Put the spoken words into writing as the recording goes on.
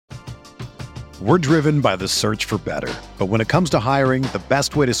We're driven by the search for better. But when it comes to hiring, the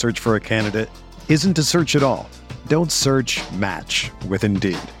best way to search for a candidate isn't to search at all. Don't search, match with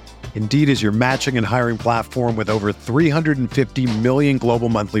Indeed. Indeed is your matching and hiring platform with over 350 million global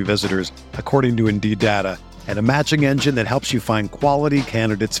monthly visitors, according to Indeed data, and a matching engine that helps you find quality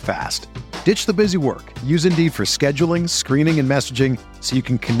candidates fast. Ditch the busy work. Use Indeed for scheduling, screening, and messaging so you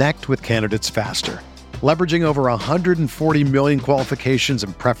can connect with candidates faster. Leveraging over 140 million qualifications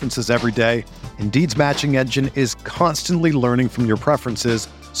and preferences every day, Indeed's matching engine is constantly learning from your preferences,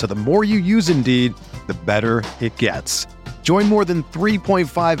 so the more you use Indeed, the better it gets. Join more than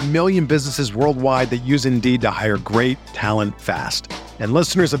 3.5 million businesses worldwide that use Indeed to hire great talent fast. And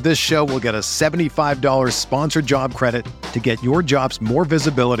listeners of this show will get a $75 sponsored job credit to get your jobs more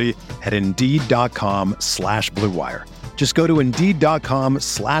visibility at Indeed.com/Blue Wire. Just go to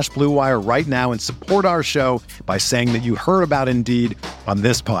Indeed.com/Blue Wire right now and support our show by saying that you heard about Indeed on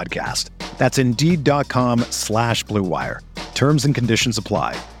this podcast. That's Indeed.com/Blue Wire. Terms and conditions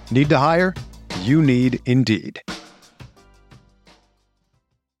apply. Need to hire? You need Indeed.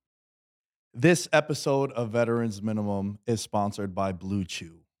 This episode of Veterans Minimum is sponsored by Blue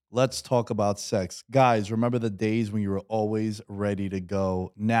Chew. Let's talk about sex. Guys, remember the days when you were always ready to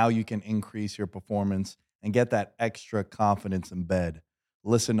go? Now you can increase your performance and get that extra confidence in bed.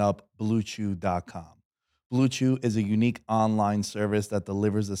 Listen up, BlueChew.com. Blue Chew is a unique online service that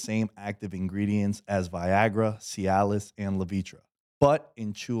delivers the same active ingredients as Viagra, Cialis, and Levitra, but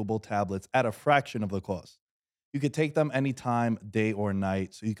in chewable tablets at a fraction of the cost. You could take them anytime, day or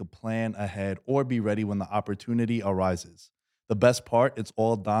night, so you could plan ahead or be ready when the opportunity arises. The best part, it's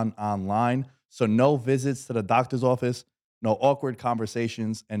all done online, so no visits to the doctor's office, no awkward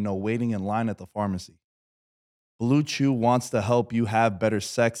conversations, and no waiting in line at the pharmacy. Blue Chew wants to help you have better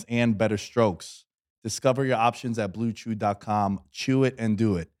sex and better strokes. Discover your options at BlueChew.com. Chew it and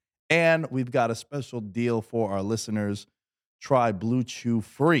do it. And we've got a special deal for our listeners. Try Blue Chew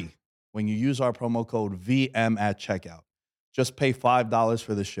free when you use our promo code VM at checkout. Just pay $5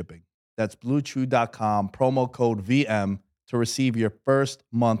 for the shipping. That's BlueChew.com, promo code VM to receive your first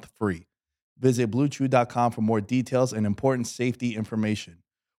month free. Visit BlueChew.com for more details and important safety information.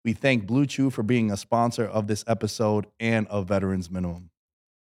 We thank Blue Chew for being a sponsor of this episode and of Veterans Minimum.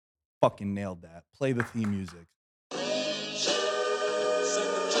 Fucking nailed that. Play the theme music.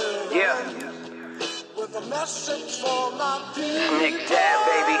 Yeah. Nick Dad,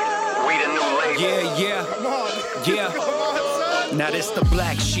 baby. We the new label. Yeah. Come on. Yeah. Come on, now this the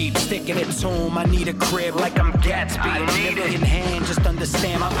black sheep sticking it to him. I need a crib like I'm Gatsby. I need Never it. in hand, just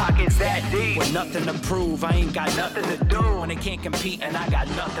understand my pockets that deep. With nothing to prove, I ain't got nothing to do. When they can't compete and I got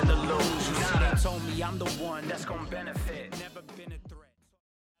nothing to lose. You see, they told me I'm the one that's gonna benefit. Never been a threat.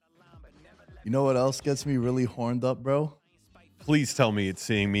 You know what else gets me really horned up, bro? Please tell me it's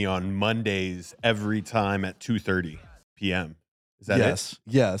seeing me on Mondays every time at 2:30 p.m. Is that it?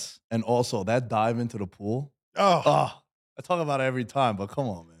 Yes. And also that dive into the pool. Oh, I talk about it every time, but come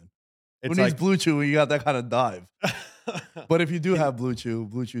on, man. Who it's needs like Blue Chew when you got that kind of dive? But if you do have Blue Chew,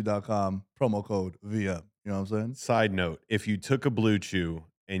 BlueChew.com, promo code VM. You know what I'm saying? Side note, if you took a Blue Chew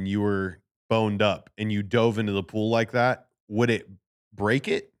and you were boned up and you dove into the pool like that, would it break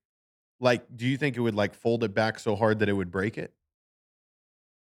it? Like, do you think it would like fold it back so hard that it would break it?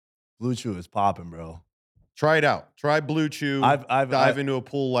 Blue Chew is popping, bro. Try it out. Try Blue Chew. I've dive into a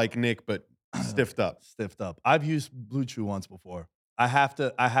pool like Nick, but stiffed up. Stiffed up. I've used Blue Chew once before. I have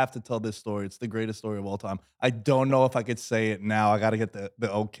to tell this story. It's the greatest story of all time. I don't know if I could say it now. I got to get the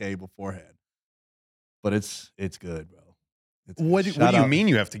okay beforehand. But it's good, bro. It's What good. do you mean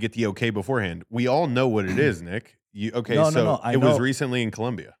you have to get the okay beforehand? We all know what it is, Nick. No, it was recently in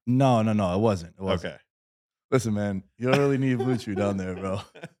Colombia. No, it wasn't. Okay. Listen, man, you don't really need Blue Chew down there, bro.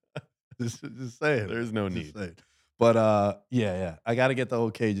 just say it. There's no need. But yeah, I got to get the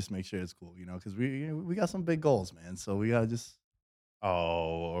okay. Just make sure it's cool, because we got some big goals, man. So we got to just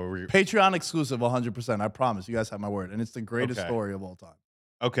Patreon exclusive, 100%. I promise. You guys have my word, and it's the greatest story of all time.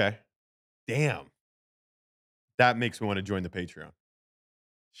 Okay. Damn. That makes me want to join the Patreon.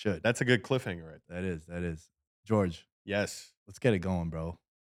 Should. That's a good cliffhanger, right? That is. George. Yes. Let's get it going, bro.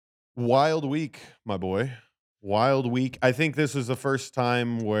 Wild week, my boy. Wild week. I think this is the first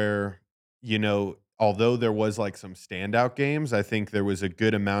time where, although there was like some standout games, I think there was a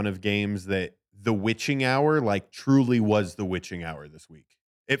good amount of games that the witching hour, like truly was the witching hour this week.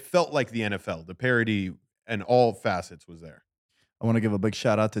 It felt like the NFL. The parody and all facets was there. I want to give a big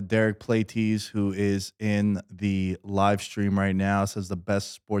shout out to Derek Playtees, who is in the live stream right now. It says the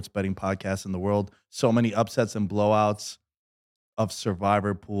best sports betting podcast in the world. So many upsets and blowouts of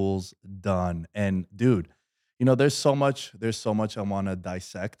survivor pools done. And dude, there's so much I want to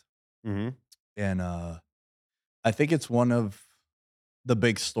dissect. Mm-hmm. And I think it's one of the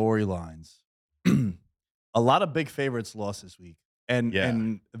big storylines. A lot of big favorites lost this week.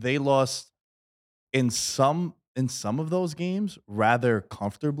 And they lost in some of those games rather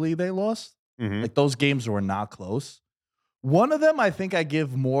comfortably. They lost. Mhm. Like those games were not close. One of them, I think I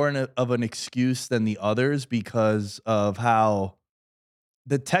give more of an excuse than the others because of how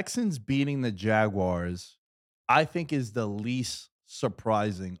the Texans beating the Jaguars, I think, is the least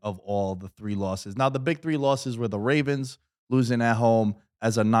surprising of all the three losses. Now, the big three losses were the Ravens losing at home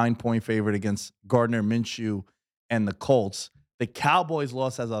as a 9-point favorite against Gardner Minshew and the Colts. The Cowboys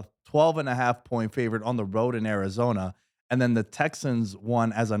lost as a 12.5-point favorite on the road in Arizona. And then the Texans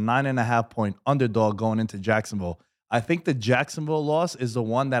won as a 9.5-point underdog going into Jacksonville. I think the Jacksonville loss is the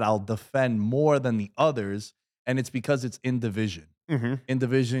one that I'll defend more than the others, and it's because it's in division. Mhm. In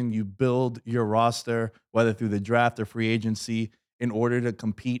division, you build your roster, whether through the draft or free agency, in order to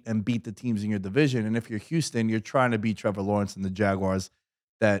compete and beat the teams in your division. And if you're Houston, you're trying to beat Trevor Lawrence and the Jaguars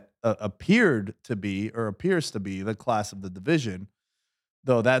that appears to be the class of the division,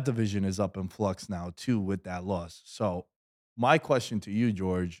 though that division is up in flux now too with that loss. So my question to you,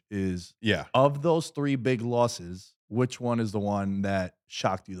 George, is Yeah. of those three big losses, which one is the one that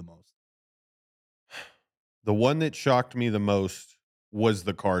shocked you the most? The one that shocked me the most was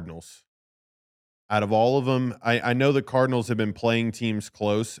the Cardinals. Out of all of them, I know the Cardinals have been playing teams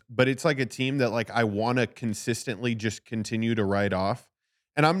close, but it's like a team that like I want to consistently just continue to write off.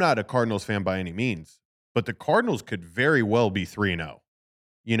 And I'm not a Cardinals fan by any means, but the Cardinals could very well be 3-0.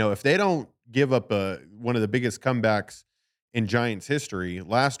 You know, if they don't give up one of the biggest comebacks in Giants history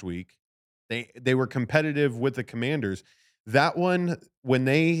last week, they were competitive with the Commanders. That one, when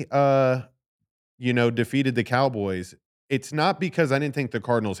they defeated the Cowboys, it's not because I didn't think the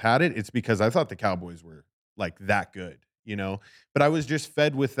Cardinals had it. It's because I thought the Cowboys were like that good, you know. But I was just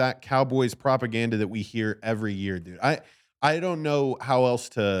fed with that Cowboys propaganda that we hear every year, dude. I don't know how else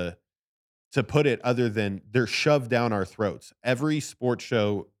to put it other than they're shoved down our throats. Every sports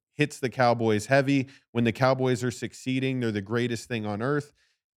show hits the Cowboys heavy. When the Cowboys are succeeding, they're the greatest thing on earth.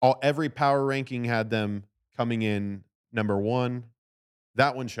 Every power ranking had them coming in number one.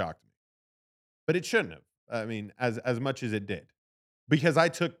 That one shocked me, but it shouldn't have. I mean, as much as it did, because I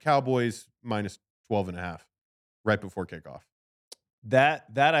took Cowboys minus 12.5 right before kickoff. That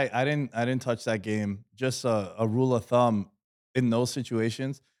I didn't touch that game. Just a rule of thumb in those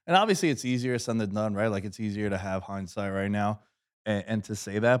situations, and obviously it's easier said than done, right? Like it's easier to have hindsight right now and to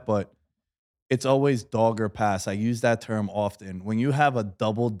say that, but it's always dog or pass. I use that term often. When you have a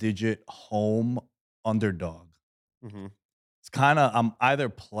double-digit home underdog, Mm-hmm. it's kind of I'm either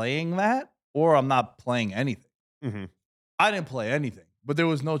playing that or I'm not playing anything. Mm-hmm. I didn't play anything, but there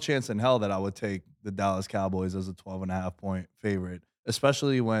was no chance in hell that I would take the Dallas Cowboys as a 12.5-point favorite,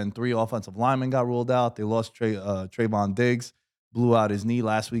 especially when 3 offensive linemen got ruled out. They lost Trayvon Diggs, blew out his knee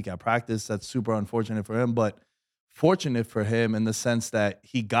last week at practice. That's super unfortunate for him, but fortunate for him in the sense that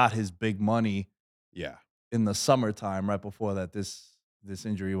he got his big money Yeah. in the summertime right before that this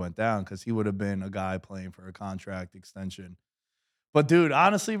injury went down, because he would have been a guy playing for a contract extension. But dude,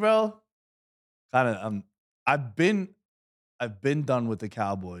 honestly, bro, kind of I've been done with the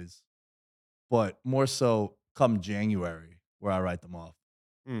Cowboys, but more so come January where I write them off.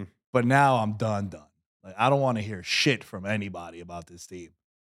 Mm. But now I'm done. Like I don't want to hear shit from anybody about this team.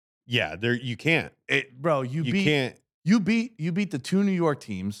 Yeah, you can't. Bro, You can't. you beat the 2 New York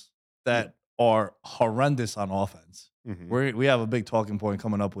teams that are horrendous on offense. Mhm. We have a big talking point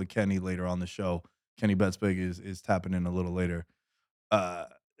coming up with Kenny later on the show. Kenny Betts Big is tapping in a little later.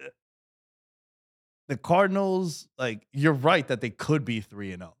 The Cardinals, like, you're right that they could be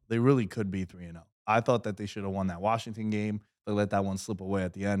 3-0. They really could be 3-0. I thought that they should have won that Washington game. They let that one slip away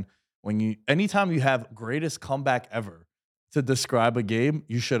at the end. Anytime you have greatest comeback ever to describe a game,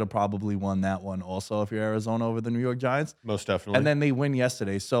 you should have probably won that one also if you're Arizona over the New York Giants. Most definitely. And then they win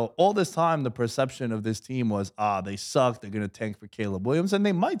yesterday. So all this time, the perception of this team was, they suck. They're going to tank for Caleb Williams. And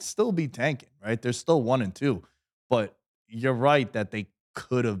they might still be tanking, right? They're still 1-2. But you're right that they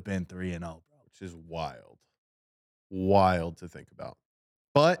could have been 3-0, bro. Which is wild to think about.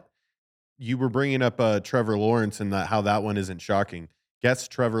 But you were bringing up Trevor Lawrence and how that one isn't shocking. Guess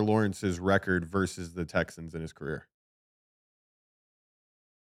Trevor Lawrence's record versus the Texans in his career.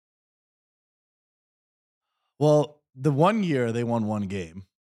 Well, the 1 year they won 1 game.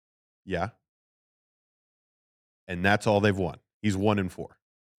 Yeah. And that's all they've won. He's 1-4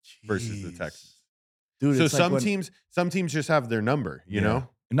 versus the Jeez. Texans. Dude, So it's like some teams just have their number, you know?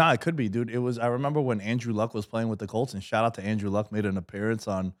 Nah, it could be, dude. I remember when Andrew Luck was playing with the Colts, and shout out to Andrew Luck, made an appearance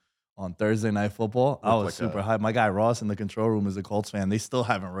on on Thursday Night Football. I was like super hyped. My guy Ross in the control room is a Colts fan. They still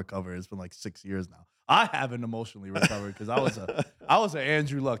haven't recovered. It's been like 6 years now. I haven't emotionally recovered because I was an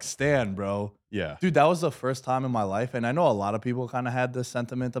Andrew Luck stan, bro. Yeah. Dude, that was the first time in my life, and I know a lot of people kind of had this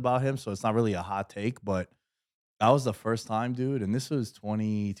sentiment about him, so it's not really a hot take, but that was the first time, dude, and this was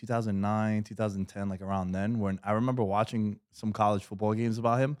 2009, 2010, like around then, when I remember watching some college football games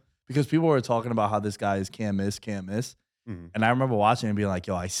about him because people were talking about how this guy is can't miss. Mhm. And I remember watching and being like,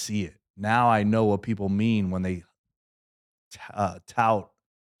 yo, I see it. Now I know what people mean when they tout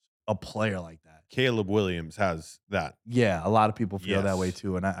a player like that. Caleb Williams has that. Yeah, a lot of people feel that way Yes.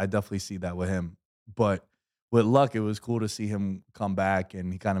 too, and I definitely see that with him. But with Luck, it was cool to see him come back,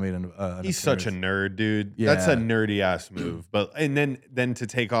 and he kind of made an He's such a appearance. nerd, dude. That's a Yeah. nerdy ass move. But and then to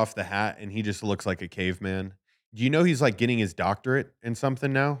take off the hat and he just looks like a caveman. Do you know he's like getting his doctorate in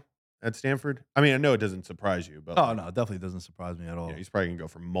something now at Stanford? I mean, I know it doesn't surprise you, but Oh like, no, it definitely doesn't surprise me at all. yeah, he's probably gonna go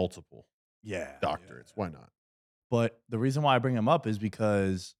for multiple Yeah, doctorates. Why not? But the reason why I bring him up is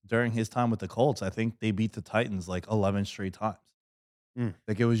because during his time with the Colts, I think they beat the Titans like 11 straight times. Mm.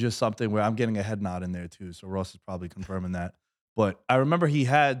 Like it was just something where I'm getting a head nod in there too. So Ross is probably confirming that. But I remember he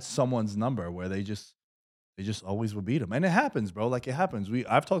had someone's number where they just always would beat him. And it happens, bro. Like it happens.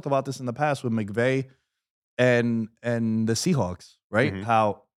 I've talked about this in the past with McVay and the Seahawks, right? Mhm.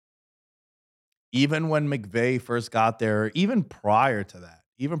 How even when McVay first got there, even prior to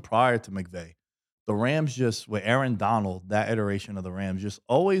McVay, the Rams just with Aaron Donald, that iteration of the Rams just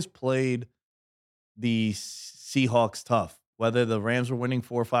always played the Seahawks tough. Whether the Rams were winning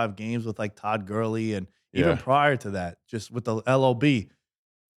 4 or 5 games with like Todd Gurley, and even Yeah. prior to that, just with the LOB,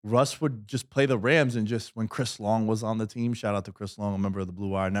 Russ would just play the Rams. And just when Chris Long was on the team, shout out to Chris Long, a member of the Blue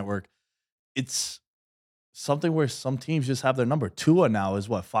Wire Network, it's something where some teams just have their number. Tua now is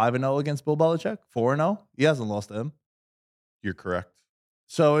what, 5-0 against Bill Belichick? 4-0? He hasn't lost to him. You're correct.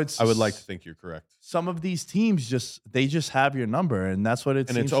 So it's I would like to think you're correct. some of these teams just have your number, and that's what it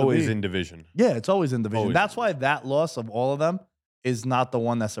And seems it's to always be. in division. Yeah, it's always in division. Always in That's why that loss of all of them is not the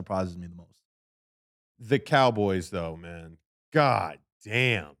one that surprises me the most. The Cowboys, though, man. God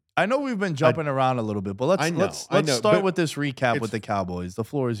damn. I know we've been jumping around a little bit, but I know, let's I know, start but with this recap with it's- the Cowboys. The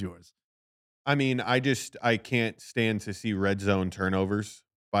floor is yours. I mean, I can't stand to see red zone turnovers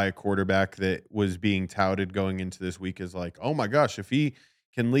by a quarterback that was being touted going into this week as like, oh my gosh, if he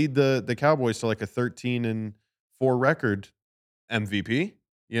can lead the Cowboys to like a 13-4 record, MVP.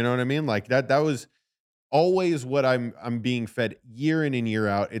 You know what I mean? Like that was always what I'm being fed year in and year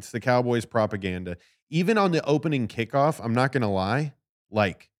out. It's the Cowboys propaganda. Even on the opening kickoff, I'm not gonna lie,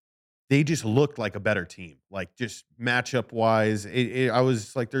 like they just looked like a better team. Like just matchup wise, I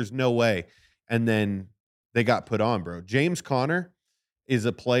was like, there's no way. And then they got put on, bro. James Conner is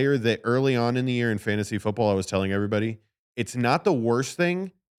a player that early on in the year in fantasy football, I was telling everybody, it's not the worst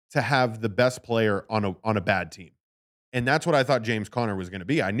thing to have the best player on a bad team. And that's what I thought James Conner was going to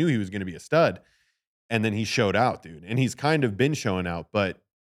be. I knew he was going to be a stud. And then he showed out, dude. And he's kind of been showing out. But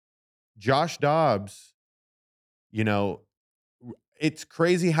Josh Dobbs, you know, it's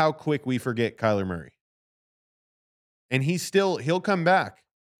crazy how quick we forget Kyler Murray. And he'll come back.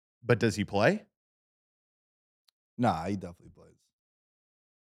 But does he play? Nah, he definitely plays.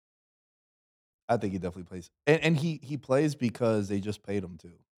 I think he definitely plays. And he plays because they just paid him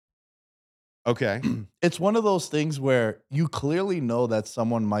to. Okay. It's one of those things where you clearly know that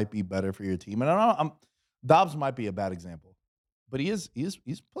someone might be better for your team. And Dobbs might be a bad example, but he's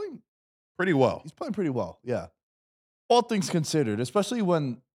playing Pretty well. he's playing pretty well. Yeah. All things considered, especially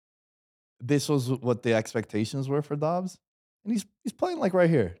when this was what the expectations were for Dobbs. And he's playing like right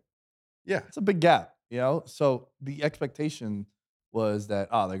here. Yeah. It's a big gap, you know? So the expectation was that,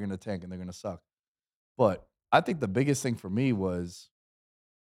 they're going to tank and they're going to suck. But I think the biggest thing for me was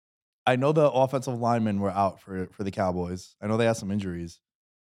I know the offensive linemen were out for the Cowboys. I know they had some injuries.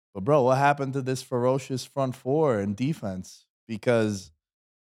 But, bro, what happened to this ferocious front four and defense? Because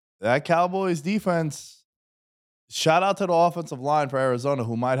that Cowboys defense, shout out to the offensive line for Arizona,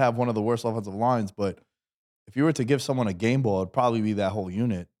 who might have one of the worst offensive lines. But if you were to give someone a game ball, it'd probably be that whole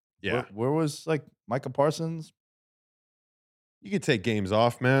unit. Yeah. Where was, like, Micah Parsons? You could take games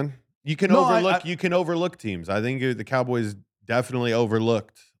off, man. You can No, you can overlook teams. I think the Cowboys definitely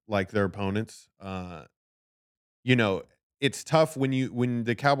overlooked like their opponents. You know, it's tough when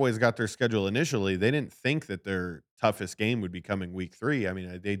the Cowboys got their schedule initially, they didn't think that their toughest game would be coming week 3. I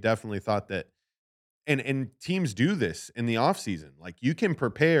mean, they definitely thought that and teams do this in the offseason. Like you can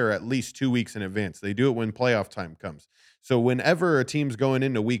prepare at least 2 weeks in advance. They do it when playoff time comes. So whenever a team's going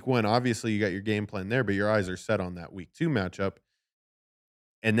into week 1, obviously you got your game plan there, but your eyes are set on that week 2 matchup.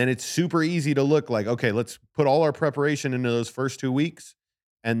 And then it's super easy to look like, okay, let's put all our preparation into those first 2 weeks.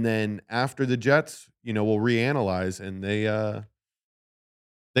 And then after the Jets, we'll reanalyze, and they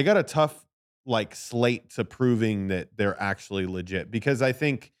got a tough like slate to proving that they're actually legit, because I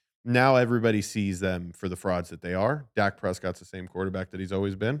think now everybody sees them for the frauds that they are. Dak Prescott's the same quarterback that he's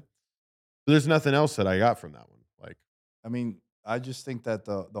always been. There's nothing else that I got from that one. Like, I mean, I just think that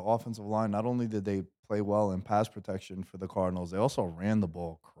the offensive line, not only did they play well in pass protection for the Cardinals, they also ran the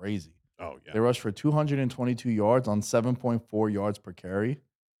ball crazy. oh yeah, They rushed for 222 yards on 7.4 yards per carry.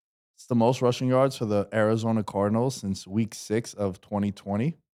 It's the most rushing yards for the Arizona Cardinals since week 6 of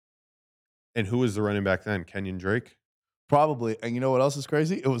 2020. and who was the running back then? Kenyon Drake. Probably. And you know what else is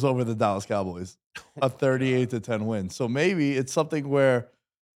crazy? It was over the Dallas Cowboys, a 38-10 win. So maybe it's something where,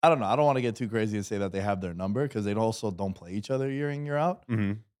 I don't know. I don't want to get too crazy and say that they have their number, because they also don't play each other year in, year out.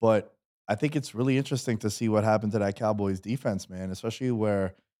 Mm-hmm. But I think it's really interesting to see what happened to that Cowboys defense, man, especially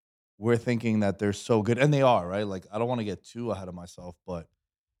where we're thinking that they're so good. And they are, right? Like, I don't want to get too ahead of myself, but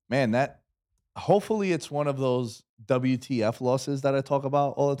man, that hopefully it's one of those WTF losses that I talk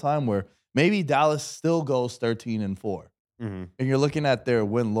about all the time, where maybe Dallas still goes 13-4. Mm-hmm. And you're looking at their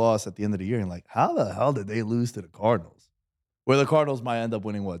win-loss at the end of the year and like, how the hell did they lose to the Cardinals? Where the Cardinals might end up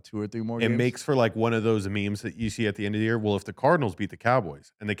winning, what, 2 or 3 more It games? makes for like one of those memes that you see at the end of the year. Well, if the Cardinals beat the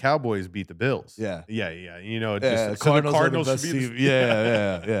Cowboys and the Cowboys beat the Bills, Yeah. yeah. Yeah, Just so the Cardinals are the best should be team.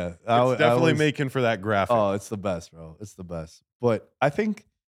 Yeah. It's definitely always- making for that graphic. Oh, it's the best, bro. It's the best. But I think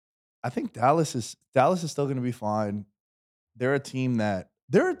Dallas is still going to be fine. They're a team that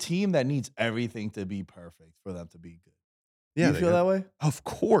needs everything to be perfect for them to be good. Do you they feel got- that way? Of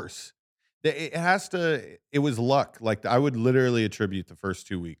course. It has to. It was luck. Like, I would literally attribute the first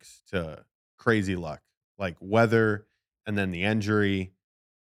 2 weeks to crazy luck, like weather, and then the injury,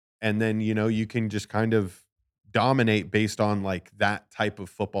 and then you can just kind of dominate based on like that type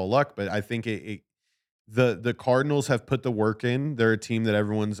of football luck. But I think the Cardinals have put the work in. They're a team that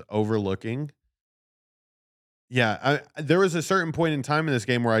everyone's overlooking. Yeah, there was a certain point in time in this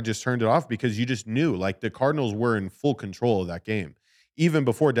game where I just turned it off, because you just knew like the Cardinals were in full control of that game. Even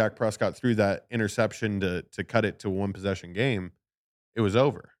before Dak Prescott threw that interception to cut it to a 1-possession game, it was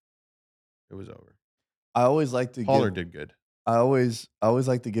over. It was over. I always like to Pollard did good. I always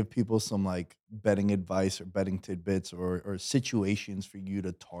like to give people some like betting advice or betting tidbits or situations for you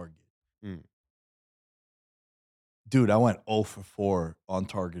to target. Mm. Dude, I went 0 for 4 on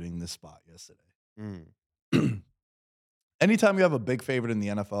targeting this spot yesterday. Mm. Anytime you have a big favorite in the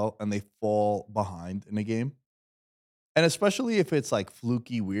NFL and they fall behind in a game, and especially if it's like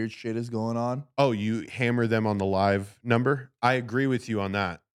fluky, weird shit is going on, Oh, you hammer them on the live number? I agree with you on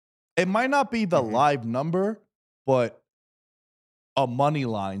that. it might not be the Mhm. live number, but a money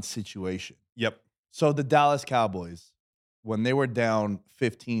line situation. Yep. So the Dallas Cowboys, when they were down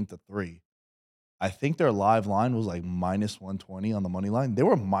 15-3, I think their live line was like -120 on the money line. They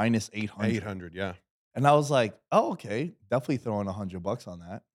were -800. 800, yeah. And I was like, oh, okay, definitely throwing $100 on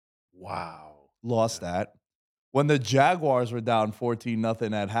that. Wow. Lost that. When the Jaguars were down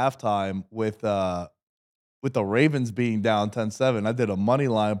 14-0 at halftime with the Ravens being down 10-7, I did a money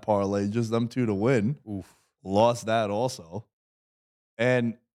line parlay, just them two to win. Oof. Lost that also.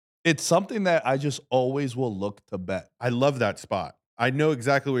 And it's something that I just always will look to bet. I love that spot. I know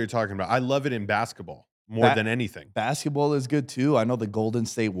exactly what you're talking about. I love it in basketball more than anything. Basketball is good too. I know the Golden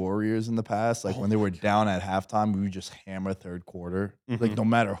State Warriors in the past, like Oh when they my were God. down at halftime, we would just hammer third quarter. Like Mhm. no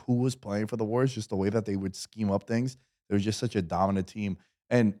matter who was playing for the Warriors, just the way that they would scheme up things. They were just such a dominant team.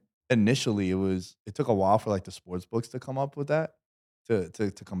 And initially it took a while for like the sports books to come up with that,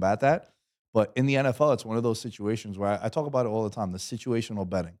 to combat that. But in the NFL, it's one of those situations where I talk about it all the time, the situational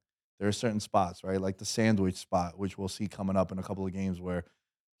betting. There are certain spots, right? Like the sandwich spot, which we'll see coming up in a couple of games, where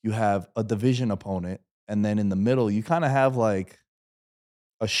you have a division opponent, and then in the middle, you kind of have like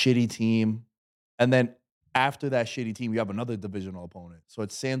a shitty team. And then after that shitty team, you have another divisional opponent. So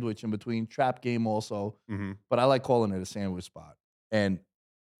it's sandwich in between, trap game also. Mhm. But I like calling it a sandwich spot. And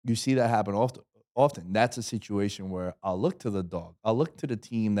you see that happen often. That's a situation where I'll look to the dog. I'll look to the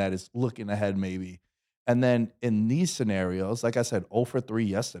team that is looking ahead maybe. And then in these scenarios, like I said, 0 for 3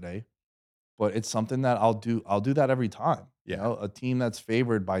 yesterday, but it's something that I'll do that every time. Yeah. You know, a team that's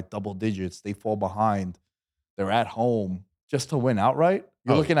favored by double digits, they fall behind, they're at home just to win outright.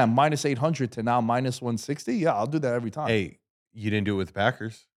 You're Oh, looking at -800 to now -160. Yeah, I'll do that every time. Hey, you didn't do it with the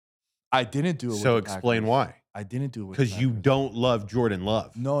Packers. I didn't do it with So the explain Packers. why. I didn't do it with the Because you Packers. don't love Jordan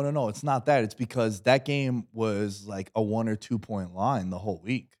Love. No. It's not that. It's because that game was like a 1 or 2 point line the whole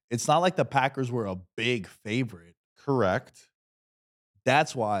week. It's not like the Packers were a big favorite. Correct.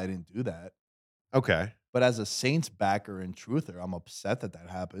 That's why I didn't do that. Okay. But as a Saints backer and truther, I'm upset that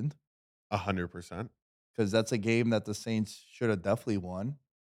happened 100%. because that's a game that the Saints should have definitely won.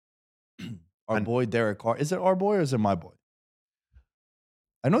 Our And- boy Derek Carr. Is it our boy or is it my boy?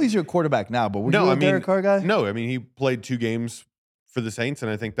 I know he's your quarterback now, but were No, you a I mean, Derek Carr guy? No, I mean, he played 2 games for the Saints, and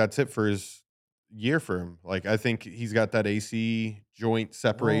I think that's it for his year for him. Like, I think he's got that AC joint Whoa,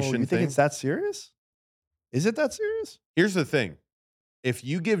 separation you think thing. it's that serious? Is it that serious? Here's the thing. If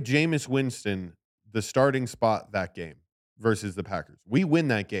you give Jameis Winston the starting spot that game versus the Packers, we win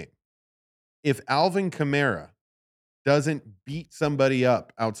that game. If Alvin Kamara doesn't beat somebody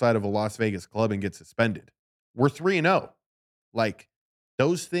up outside of a Las Vegas club and get suspended, we're 3-0. Like,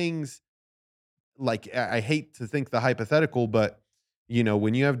 those things, like, I hate to think the hypothetical, but, you know,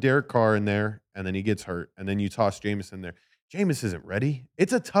 when you have Derek Carr in there and then he gets hurt and then you toss Jameis in there, Jameis isn't ready.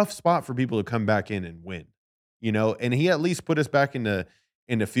 It's a tough spot for people to come back in and win, you know, and he at least put us back into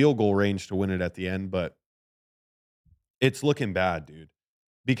field goal range to win it at the end, but it's looking bad, dude.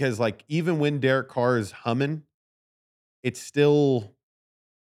 Because, like, even when Derek Carr is humming, it's still,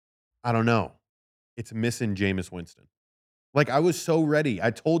 I don't know, it's missing Jameis Winston. Like, I was so ready.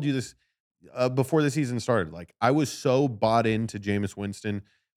 I told you this before the season started. Like, I was so bought into Jameis Winston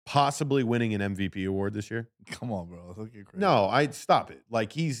possibly winning an MVP award this year. Come on, bro. Look at crazy. No, I'd stop it.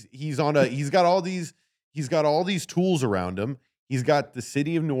 Like, he's got all these tools around him. He's got the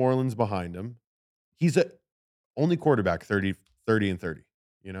city of New Orleans behind him. He's a only quarterback 30 and 30,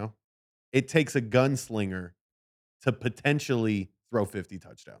 you know? It takes a gunslinger to potentially throw 50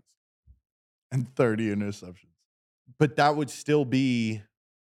 touchdowns. And 30 interceptions. But that would still be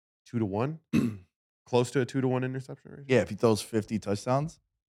 2-1, close to a 2-1 interception ratio. Yeah, if he throws 50 touchdowns.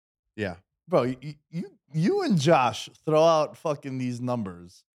 Yeah. Bro, you and Josh throw out fucking these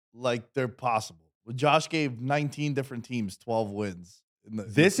numbers like they're possible. Josh gave 19 different teams 12 wins.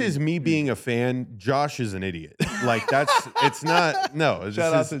 This is me being a fan. Josh is an idiot. Like, it's not, no.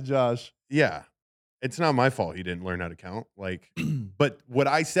 Shout out to Josh. Yeah. It's not my fault he didn't learn how to count. Like, but what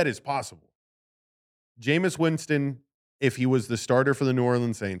I said is possible. Jameis Winston, if he was the starter for the New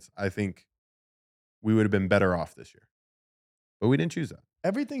Orleans Saints, I think we would have been better off this year. But we didn't choose that.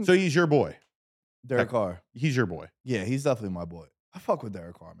 Everything. So he's your boy. Derek Carr. He's your boy. Yeah, he's definitely my boy. I fuck with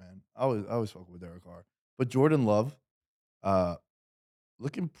Derek Carr, man. I always fuck with Derek Carr. But Jordan Love,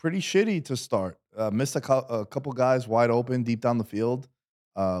 looking pretty shitty to start. Missed a couple guys wide open deep down the field.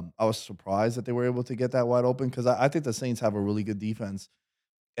 I was surprised that they were able to get that wide open because I think the Saints have a really good defense.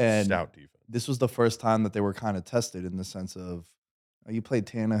 And Stout defense. this was the first time that they were kind of tested in the sense of you played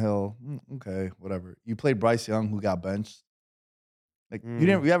Tannehill, okay, whatever. You played Bryce Young, who got benched. Like you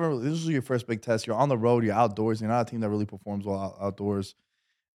haven't. This was your first big test. You're on the road. You're outdoors. You're not a team that really performs well outdoors.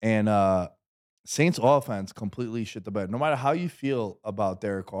 And Saints offense completely shit the bed. No matter how you feel about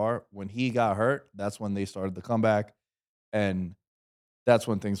Derek Carr, when he got hurt, that's when they started the comeback, and that's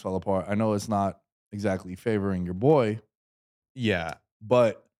when things fell apart. I know it's not exactly favoring your boy, Yeah.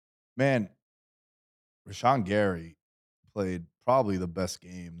 but man, Rashawn Gary played probably the best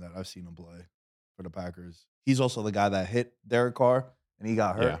game that I've seen him play for the Packers. He's also the guy that hit Derek Carr, and he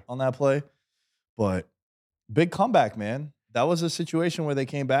got hurt on that play. But big comeback, man. That was a situation where they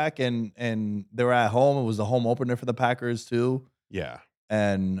came back and they were at home. It was the home opener for the Packers too. Yeah.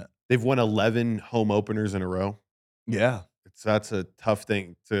 And They've won 11 home openers in a row. yeah, That's a tough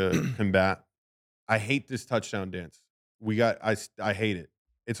thing to combat. I hate this touchdown dance. I hate it.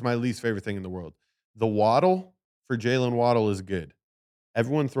 It's my least favorite thing in the world. The waddle for Jalen Waddle is good.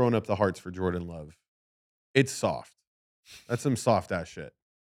 Everyone throwing up the hearts for Jordan Love. It's soft. That's some soft ass shit.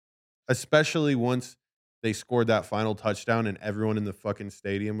 Especially once they scored that final touchdown and everyone in the fucking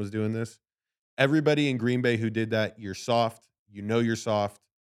stadium was doing this. Everybody in Green Bay who did that, you're soft. You know you're soft.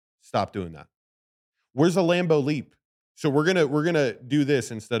 Stop doing that. Where's the Lambeau leap? So we're gonna do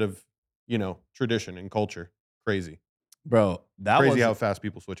this instead of, tradition and culture. Crazy. bro, Crazy how fast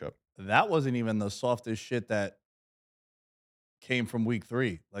people switch up. that wasn't even the softest shit that came from week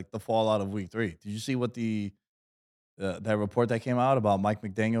 3, like the fallout of week 3. Did you see what that report that came out about Mike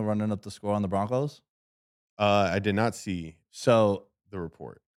McDaniel running up the score on the Broncos? I did not see So the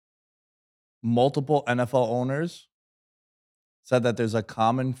report. multiple NFL owners said that there's a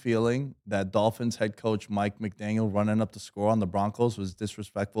common feeling that Dolphins head coach Mike McDaniel running up the score on the Broncos was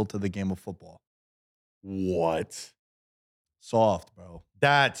disrespectful to the game of football. What? Soft, bro.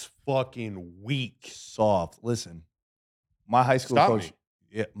 That's fucking weak. Soft. Listen, my high school Stop coach. me.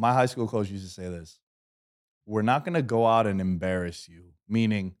 Yeah, my high school coach used to say this: "We're not going to go out and embarrass you."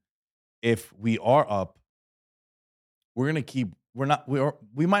 Meaning, if we are up, we're going to keep.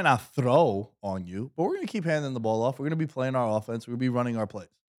 We might not throw on you, but we're going to keep handing the ball off. We're going to be playing our offense. We're going to be running our plays.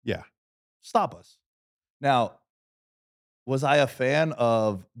 Yeah. Stop us. Now, was I a fan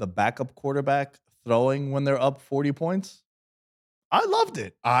of the backup quarterback throwing when they're up 40 points? I loved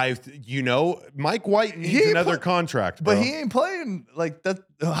it. Mike White He needs ain't another play- contract, bro. But he ain't playing like that.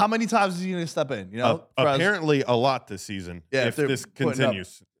 How many times is he going to step in? You know, Apparently a lot this season. Yeah, if they're this putting up-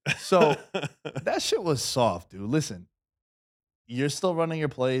 continues. So that shit was soft, dude. Listen, you're still running your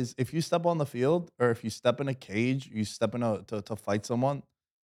plays. If you step on the field or if you step in a cage, you step in to fight someone,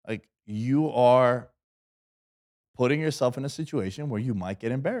 like you are putting yourself in a situation where you might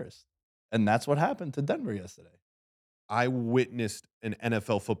get embarrassed. And that's what happened to Denver yesterday. I witnessed an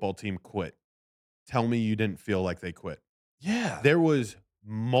NFL football team quit. Tell me you didn't feel like they quit. Yeah. There was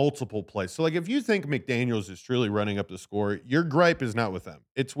multiple plays. So, like, if you think McDaniels is truly running up the score, your gripe is not with them.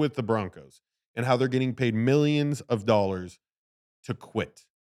 It's with the Broncos and how they're getting paid millions of dollars to quit.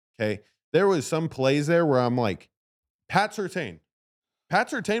 Okay. There was some plays there where I'm like, Pat Surtain. Pat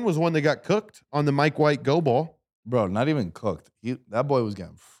Surtain was one that got cooked on the Mike White go ball. Bro, not even cooked. That boy was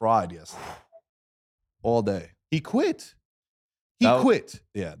getting fried yesterday. All day. He quit. That was- Quit.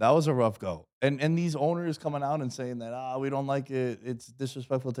 Yeah, that was a rough go. And these owners coming out and saying that, we don't like it. It's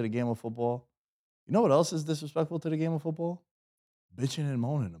disrespectful to the game of football. You know what else is disrespectful to the game of football? Bitching and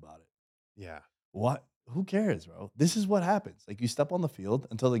moaning about it. Yeah. What? Who cares, bro? This is what happens. Like, you step on the field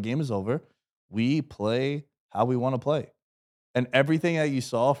until the game is over. We play how we want to play. And everything that you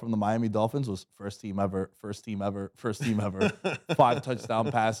saw from the Miami Dolphins was first team ever, first team ever, first team ever. 5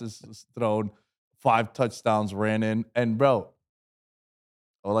 touchdown passes thrown, 5 touchdowns ran in. And, bro,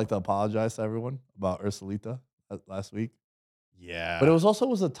 I would like to apologize to everyone about Ursulita last week. Yeah. But it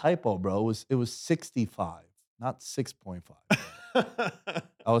was a typo, bro. It was 65, not 6.5.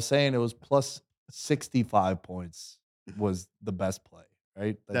 I was saying it was plus 65 points was the best play,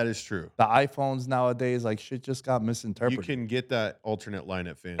 right? Like, that is true. the iPhones nowadays, like, shit just got You misinterpreted. can get that alternate line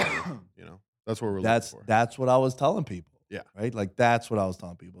at FanDuel. That's what we're That's looking for. that's what I was telling people. Yeah. Right? Like, that's what I was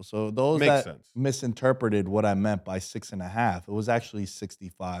telling people. So those Makes that sense. misinterpreted what I meant by 6.5, it was actually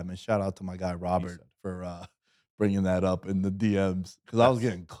 65. And shout out to my guy Robert said. for bringing that up in the DMs because I was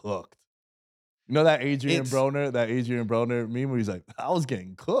getting cooked. You know that Adrian Broner meme where he's like, I was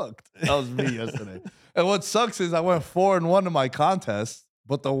getting cooked. That was me yesterday. And what sucks is I went 4-1 in my contest,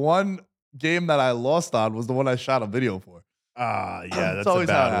 but the one game that I lost on was the one I shot a video for. Yeah, that's It's always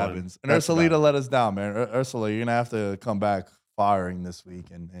a how bad it one. happens. And That's a bad Ursulita one. let us down, man. Ursula, you're gonna have to come back firing this week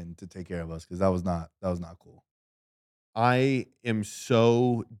and to take care of us because that was not cool. I am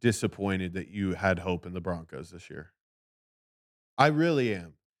so disappointed that you had hope in the Broncos this year. I really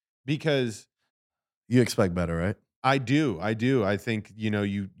am, because You expect better, right? I do. I think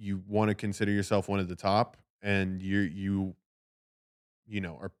you want to consider yourself one of the top, and you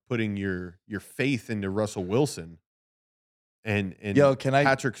are putting your faith into Russell Wilson and Yo, can I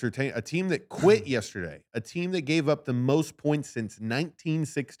Patrick Surtain, a team that quit yesterday, a team that gave up the most points since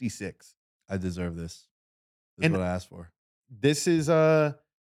 1966. I deserve this. This And- is what I asked for. This is a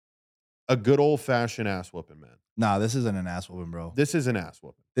good old fashioned ass whooping, man. Nah, this isn't an ass whooping, bro. This is an ass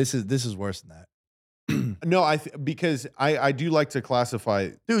whooping. This is worse than that. No, because I do like to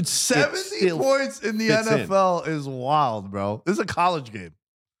classify. Dude, 70 still points in the fits in. NFL is wild, bro. This is a college game.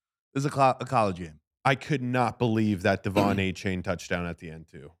 This is a college game. I could not believe that Devon A. Chain touchdown at the end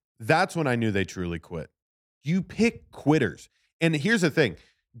too. That's when I knew they truly quit. You pick quitters, and here's the thing: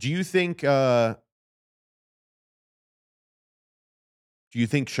 do you think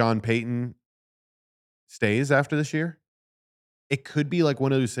Sean Payton stays after this year? It could be like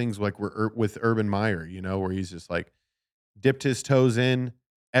one of those things like with Urban Meyer, where he's just like dipped his toes in.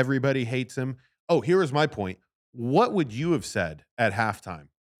 Everybody hates him. Oh, here was my point. What would you have said at halftime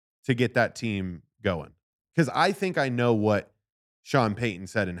to get that team going? Because I think I know what Sean Payton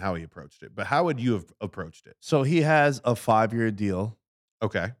said and how he approached it. But how would you have approached it? So he has a 5-year deal,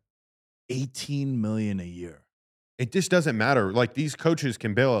 Okay. $18 million a year. It just doesn't matter. Like, these coaches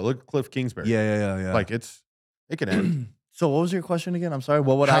can bail out. Look at Cliff Kingsbury. Yeah. Like, it can end. So what was your question again? I'm sorry.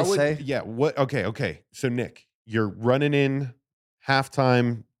 What would How I say? Yeah. What? Okay. So, Nick, you're running in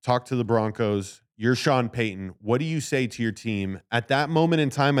halftime, talk to the Broncos. You're Sean Payton. What do you say to your team at that moment in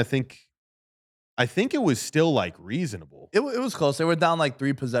time? I think it was still like reasonable. It was close. They were down like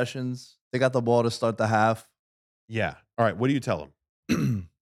 3 possessions. They got the ball to start the half. Yeah. All right. What do you tell them?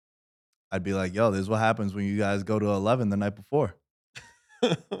 I'd be like, yo, this is what happens when you guys go to 11 the night before.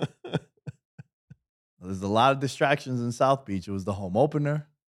 There's a lot of distractions in South Beach. It was the home opener,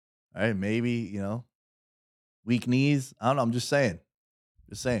 right? Maybe, weak knees. I don't know. I'm just saying.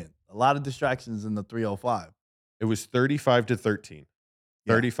 A lot of distractions in the 305. It was 35-13.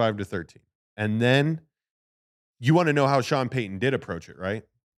 Yeah. 35-13. And then you want to know how Sean Payton did approach it, right?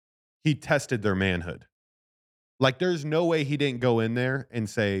 He tested their manhood. Like, there's no way he didn't go in there and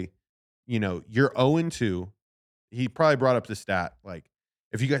say, you're 0-2. He probably brought up the stat, like,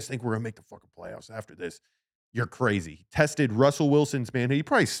 if you guys think we're going to make the fucking playoffs after this, you're crazy. He tested Russell Wilson's manhood. He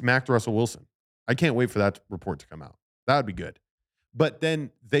probably smacked Russell Wilson. I can't wait for that report to come out. That would be good. But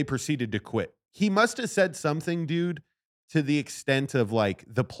then they proceeded to quit. He must have said something, dude, to the extent of like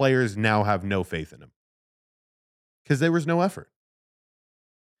the players now have no faith in him because there was no effort.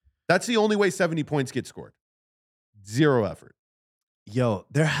 That's the only way 70 points get scored. Zero effort. Yo,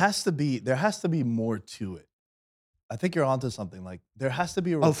 there has to be more to it. I think you're onto something. Like there has to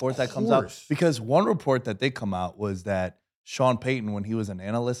be a report that comes out because one report that did come out was that Sean Payton, when he was an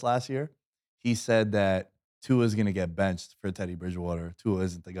analyst last year, he said that Tua is going to get benched for Teddy Bridgewater. Tua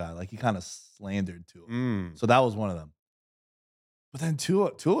isn't the guy. Like he kind of slandered Tua. So that was one of them. But then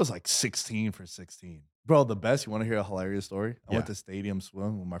Tua was like 16 for 16. Bro, the best. You want to hear a hilarious story? I went to Stadium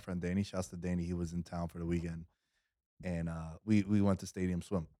Swim with my friend Danny. Shouts to Danny. He was in town for the weekend. And we went to Stadium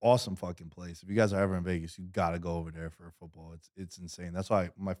Swim. Awesome fucking place. If you guys are ever in Vegas, you got to go over there for football. It's insane. That's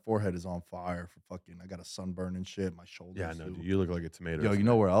why my forehead is on fire for fucking, I got a sunburn and shit. My shoulders. Yeah, no, dude, you look like a tomato. Yo, you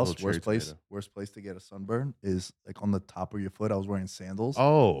know where else? Worst place to get a sunburn is like on the top of your foot. I was wearing sandals.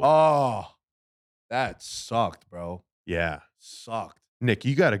 Oh, that sucked, bro. Yeah. Sucked. Nick,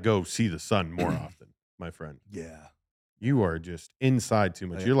 you got to go see the sun more often, my friend. Yeah. You are just inside too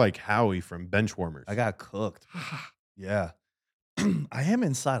much. You're like Howie from Benchwarmers. I got cooked. Yeah. I am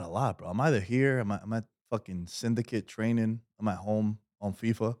inside a lot, bro. I'm either here, I'm at fucking Syndicate training, I'm at home on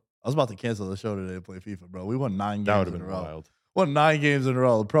FIFA. I was about to cancel the show today to play FIFA, bro. We won 9 That games would have in a been row. wild. Won 9 games in a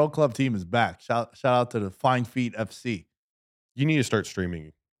row. The pro club team is back. Shout out to the Fine Feet FC. You need to start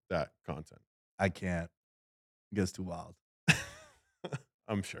streaming that content. I can't. It gets too wild.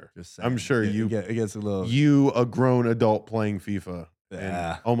 I'm sure. Just saying. I'm sure it gets a little. You, a grown adult playing FIFA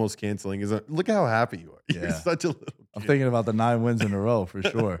Yeah. and almost canceling, look how happy you are. You're Yeah. such a little kid. I'm thinking about the 9 wins in a row for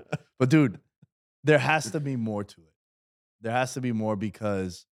sure. But dude, there has to be more to it. There has to be more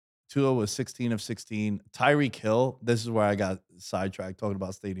because Tua was 16 of 16. Tyreek Hill, this is where I got sidetracked talking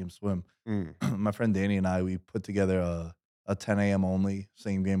about Stadium Swim. My friend Danny and I, we put together a 10 a.m. only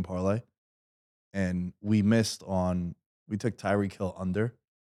same game parlay. And we took Tyreek Hill under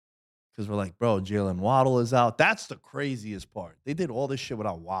because we're like, bro, Jalen Waddle is out. That's the craziest part. They did all this shit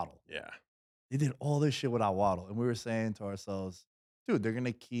without Waddle. Yeah. They did all this shit without Waddle. And we were saying to ourselves, dude, they're going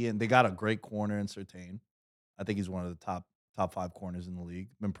to key in. They got a great corner in Surtain. I think he's one of the top 5 corners in the league.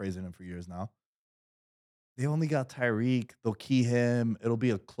 Been praising him for years now. They only got Tyreek. They'll key him. It'll be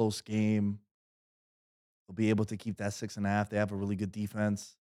a close game. They'll be able to keep that 6.5. They have a really good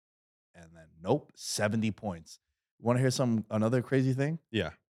defense. And then, nope, 70 points. Want to hear another crazy thing? Yeah.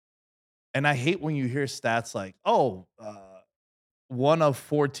 And I hate when you hear stats like, one of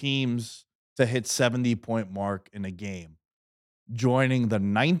 4 teams to hit 70-point mark in a game, joining the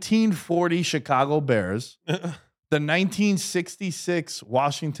 1940 Chicago Bears, the 1966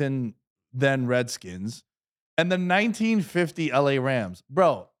 Washington then Redskins, and the 1950 LA Rams.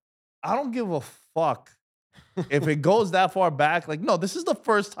 Bro, I don't give a fuck if it goes that far back. Like, no, this is the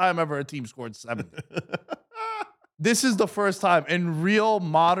first time ever a team scored 70. This is the first time in real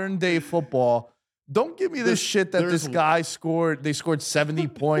modern day football. Don't give me this shit that this guy scored. They scored 70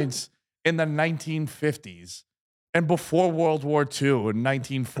 points in the 1950s and before World War II in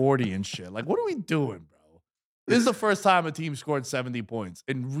 1940 and shit. Like, what are we doing, bro? This is the first time a team scored 70 points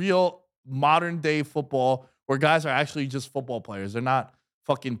in real modern day football where guys are actually just football players. They're not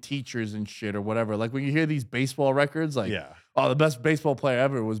fucking teachers and shit or whatever. Like when you hear these baseball records, like, oh, the best baseball player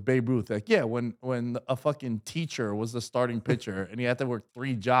ever was Babe Ruth. Like, yeah, when a fucking teacher was the starting pitcher and he had to work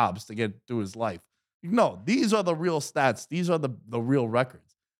 3 jobs to get through his life. No, these are the real stats. These are the real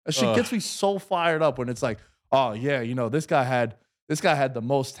records. That shit gets me so fired up when it's like, oh yeah, this guy had the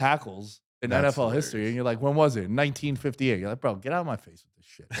most tackles in NFL history. And you're like, when was it? 1958. You're like, bro, get out of my face with this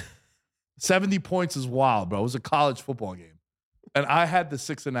shit. 70 points is wild, bro. It was a college football game. And I had the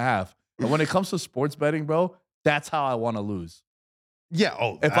 6.5. And when it comes to sports betting, bro, that's how I want to lose.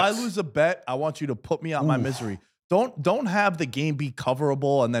 Yeah. If I lose a bet, I want you to put me out my misery. Don't have the game be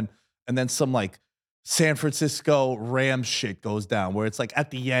coverable and then some like San Francisco Rams shit goes down where it's like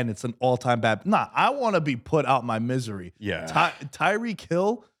at the end it's an all-time bad. Nah, I want to be put out my misery. Yeah. Tyreek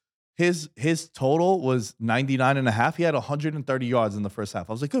Hill, his total was 99.5. He had 130 yards in the first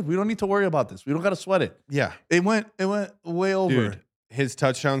half. I was like, good, we don't need to worry about this. We don't got to sweat it. Yeah. It went way over. Dude, his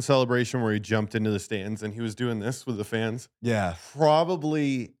touchdown celebration where he jumped into the stands and he was doing this with the fans. Yeah.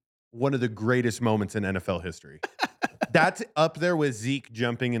 Probably one of the greatest moments in NFL history. That's up there with Zeke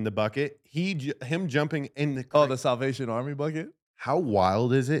jumping in the bucket. Him jumping in the Salvation Army bucket. How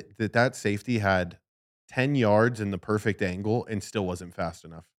wild is it that safety had 10 yards in the perfect angle and still wasn't fast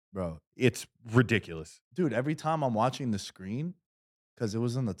enough? Bro. It's ridiculous. Dude, every time I'm watching the screen, because it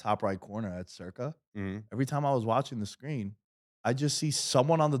was in the top right corner at Circa, Mhm. every time I was watching the screen, I just see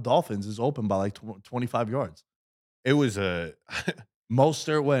someone on the Dolphins is open by like 25 yards. It was a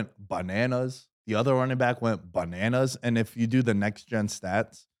Mostert went bananas. The other running back went bananas. And if you do the next gen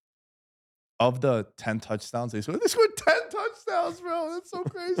stats, of the 10 touchdowns they scored 10 touchdowns, bro. That's so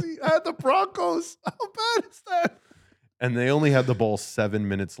crazy. I had the Broncos. How bad is that? and they only had the ball 7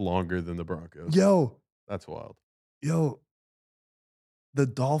 minutes longer than the Broncos. Yo, That's wild. the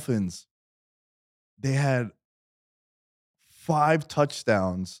Dolphins, they had 5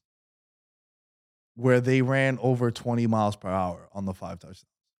 touchdowns where they ran over 20 miles per hour on the 5 touchdowns.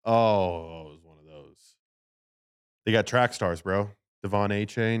 Oh, it was one of those. They got track stars, bro. Devon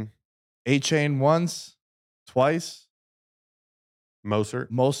A-Chain, A-Chain once, twice,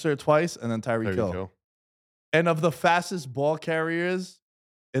 Mostert, twice, and then Tyreek Hill. And of the fastest ball carriers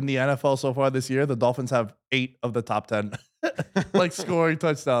in the NFL so far this year, the Dolphins have 8 of the top 10 like scoring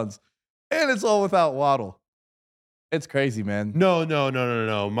touchdowns. And it's all without Waddle. It's crazy, man. No.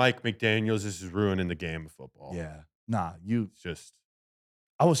 Mike McDaniels, this is ruining the game of football. Yeah. Nah, It's just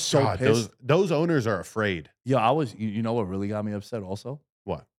I was so God, pissed. those owners are afraid. Yeah, I was. You know what really got me upset also?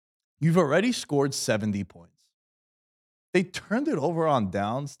 What? You've already scored 70 points. They turned it over on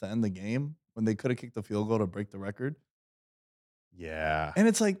downs to end the game when they could have kicked the field goal to break the record. Yeah. And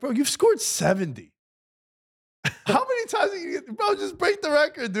it's like, bro, you've scored 70. How many times are you get, bro? Just break the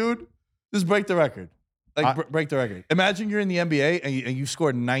record, dude. Just break the record. Like break the record. Imagine you're in the NBA and you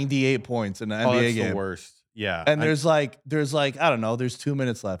scored 98 points in an NBA that's game. the worst. Yeah. And there's like, I don't know, there's 2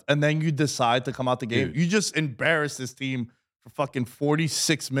 minutes left. And then you decide to come out the game. Dude. You just embarrass this team for fucking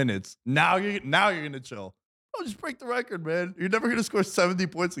 46 minutes. Now you're gonna chill. Oh, just break the record, man. You're never gonna score 70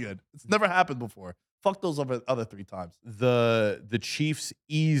 points again. It's never happened before. Fuck those other 3 times. The Chiefs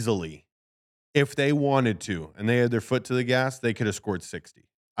easily, if they wanted to, and they had their foot to the gas, they could have scored 60.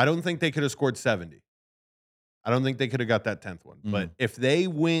 I don't think they could have scored 70. I don't think they could have got that 10th one. But if they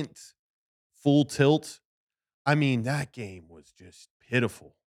went full tilt, I mean, that game was just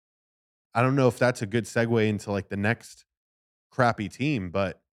pitiful. I don't know if that's a good segue into like the next crappy team,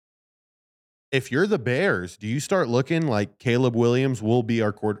 but if you're the Bears, do you start looking like Caleb Williams will be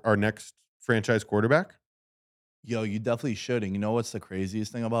our next franchise quarterback? Yo, you definitely should. And you know what's the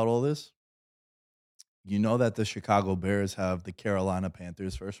craziest thing about all this? You know that the Chicago Bears have the Carolina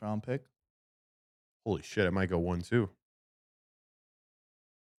Panthers first round pick? Holy shit, it might go 1-2.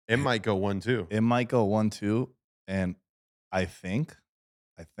 It might go 1-2. It might go 1-2. And I think,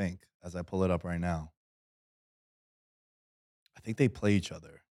 as I pull it up right now, I think they play each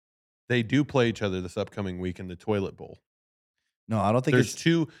other. They do play each other this upcoming week in the Toilet Bowl. No, I don't think There's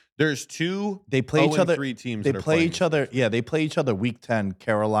two. They play each other. 3 teams. They that are play playing each other. Yeah, they play each other week 10,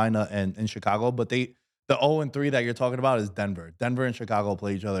 Carolina and Chicago. But the 0-3 that you're talking about is Denver. Denver and Chicago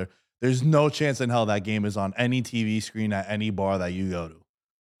play each other. There's no chance in hell that game is on any TV screen at any bar that you go to.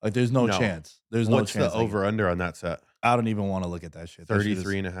 Like, there's no chance. There's no chance. What's the over-under on that set? I don't even want to look at that shit.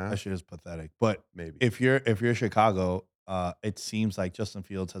 33.5? That shit is pathetic. But Maybe. if you're Chicago, it seems like Justin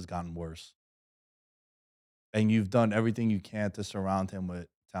Fields has gotten worse. And you've done everything you can to surround him with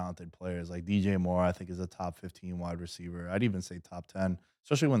talented players. Like DJ Moore, I think, is a top 15 wide receiver. I'd even say top 10,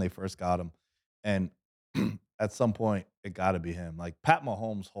 especially when they first got him. And at some point, it got to be him. Like Pat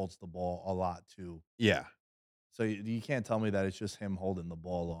Mahomes holds the ball a lot too. Yeah. So you can't tell me that it's just him holding the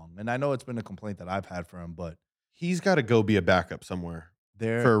ball long. And I know it's been a complaint that I've had for him, but He's got to go be a backup somewhere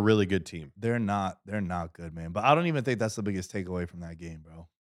for a really good team. They're not good, man. But I don't even think that's the biggest takeaway from that game, bro.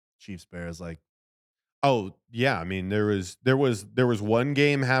 Chiefs Bears, like, oh yeah, I mean there was one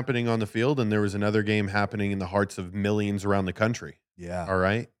game happening on the field and there was another game happening in the hearts of millions around the country. Yeah. All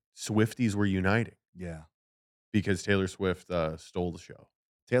right, Swifties were uniting. Yeah. Because Taylor Swift stole the show.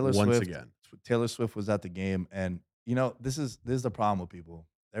 Taylor Swift was at the game, and you know this is the problem with people.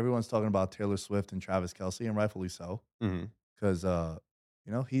 Everyone's talking about Taylor Swift and Travis Kelce, and rightfully so, because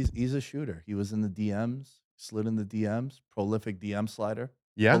you know he's a shooter. He was in the DMs, slid in the DMs, prolific DM slider,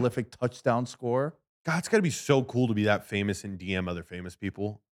 prolific touchdown scorer. God, it's got to be so cool to be that famous and DM other famous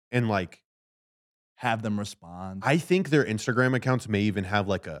people and like have them respond. I think their Instagram accounts may even have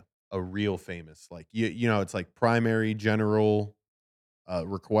like a real famous, like you know, it's like primary, general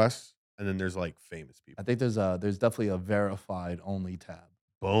requests, and then there's like famous people. I think there's definitely a verified only tab.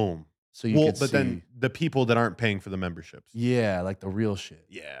 Boom. So you can see, then the people that aren't paying for the memberships. Yeah, like the real shit.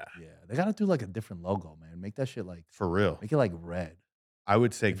 Yeah. Yeah. They gotta do like a different logo, man. Make that shit like for real. Make it like red. I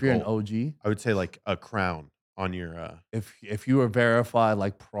would say if you're an OG, I would say like a crown on your if you were verified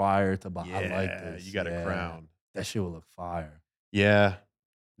like prior to I like this. You got a crown. That shit would look fire. Yeah.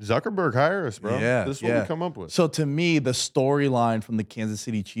 Zuckerberg, hire us, bro. Yeah, This is what we come up with. So to me, the storyline from the Kansas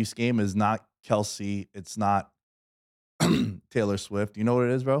City Chiefs game is not Kelsey. It's not Taylor Swift. You know what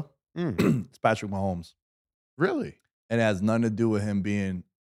it is, bro? It's Patrick Mahomes. Really? And it has nothing to do with him being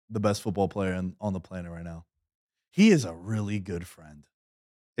the best football player on the planet right now. He is a really good friend.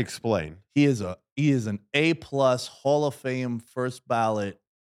 Explain. He is an A+ Hall of Fame first ballot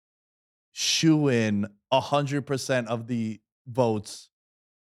shoe-in 100% of the votes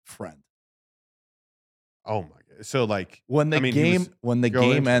friend. Oh my god! So like When the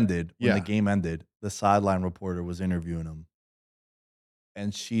game ended, Yeah. the game ended, the sideline reporter was interviewing him,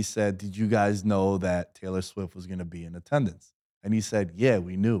 and she said, "Did you guys know that Taylor Swift was going to be in attendance?" And he said, "Yeah,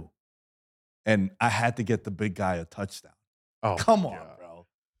 we knew." And I had to get the big guy a touchdown. Oh, Come my on, God. bro.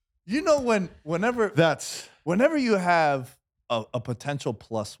 You know whenever you have a potential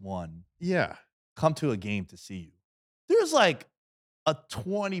 +1 Yeah. come to a game to see you, there's like a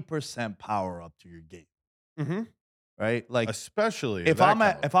 20% power up to your game, Mm-hmm. right? Like Especially if I'm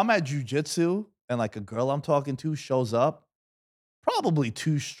at jujitsu and like a girl I'm talking to shows up, probably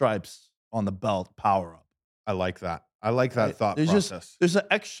 2 stripes on the belt, power up. I like that. I like that Right? thought There's process. there's an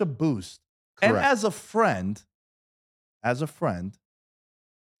extra boost. And Correct. as a friend,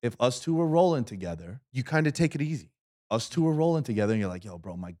 if us two were rolling together, You kind of take it easy. and you're like, yo,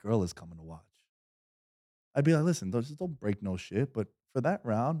 bro, my girl is coming to watch. I'd be like, listen, don't break no shit. But for that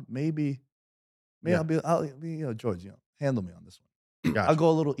round, maybe Yeah. I'll be, George, handle me on this one. Gotcha. I'll go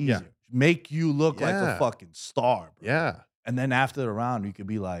a little Yeah. easier. Make you look like a Yeah. fucking star, bro. Yeah. And then after the round, you could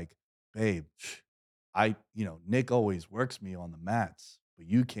be like, babe, Nick always works me on the mats, but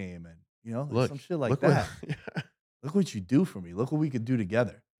you came and, like Look, some shit like look that. Yeah. Look what you do for me. Look what we could do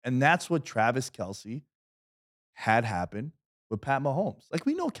together. And that's what Travis Kelce had happen with Pat Mahomes. Like,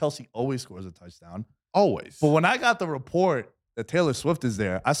 we know Kelce always scores a touchdown. Always. But when I got the report that Taylor Swift is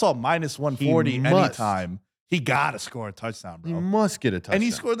there, I saw -140 He must. anytime. He got to score a touchdown, He bro. must get a touchdown. And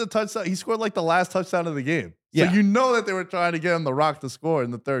he scored the touchdown. He scored like the last touchdown of the game. Yeah. So you know that they were trying to get him the rock to score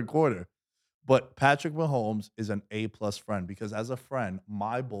in the third quarter. But Patrick Mahomes is an A+ friend because as a friend,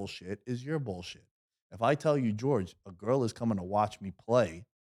 my bullshit is your bullshit. If I tell you, George, a girl is coming to watch me play,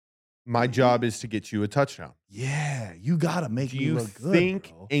 My job is to get you a touchdown. yeah, you got to make Do me you look good, think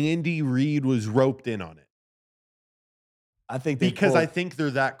bro. Andy Reid was roped in on it? I think Because I think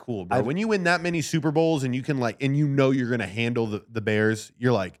they're that cool, bro. When you win that many Super Bowls and you can and you're gonna handle the Bears,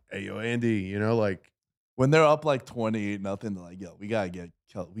 you're like, hey yo, Andy, when they're up like 28-0, they're like, yo, we gotta get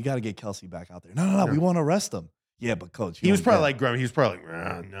Kelce back out there. No, we want to rest him. Yeah, but coach, he was probably like grumpy. He was probably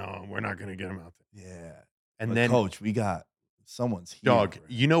like, no, we're not gonna get him out there. yeah. And But then coach, we got someone's here. dog, bro.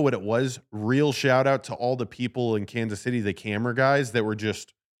 you know what it was? Real shout out to all the people in Kansas City, the camera guys that were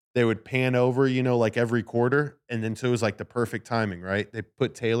they would pan over, like every quarter. And then so it was like the perfect timing, right? They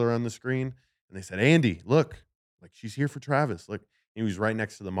put Taylor on the screen and they said, Andy, look, like she's here for Travis. Look, he was right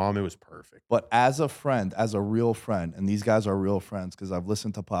next to the mom. It was perfect. But as a friend, as a real friend, and these guys are real friends because I've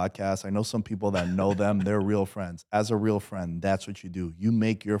listened to podcasts. I know some people that know them. They're real friends. As a real friend, that's what you do. You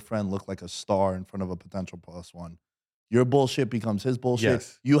make your friend look like a star in front of a potential +1. Your bullshit becomes his bullshit.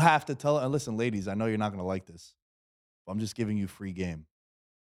 Yes. You have to tell, and listen, ladies, I know you're not going to like this, but I'm just giving you free game.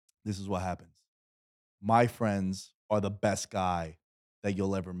 This is what happens. My friends are the best guy that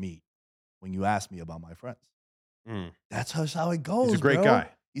you'll ever meet when you ask me about my friends. That's how it goes. He's a great bro. guy.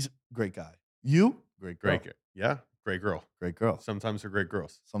 He's a great guy. You? Great girl. Great. Yeah. Great girl. Great girl. Sometimes they're great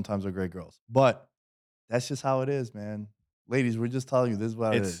girls. Sometimes they're great girls. But that's just how it is, man. Ladies, we're just telling you this is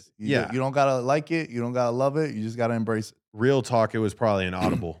what it is. You don't got to like it. You don't got to love it. You just got to embrace it. Real talk, it was probably an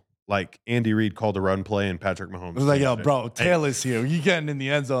audible. Like Andy Reid called a run play and Patrick Mahomes. It was like, yo, changed it. bro, Taylor's here. You getting in the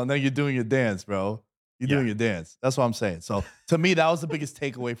end zone, then you're doing your dance, bro. You're doing your dance. That's what I'm saying. So to me, that was the biggest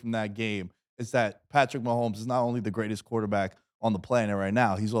takeaway from that game is that Patrick Mahomes is not only the greatest quarterback on the planet right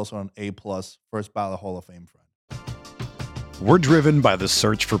now, he's also an A+ first ballot Hall of Fame friend. We're driven by the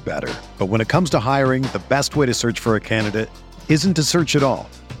search for better. But when it comes to hiring, the best way to search for a candidate isn't to search at all.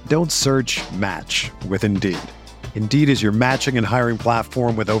 Don't search, match with Indeed. Indeed is your matching and hiring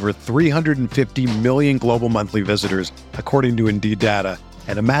platform with over 350 million global monthly visitors, according to Indeed data,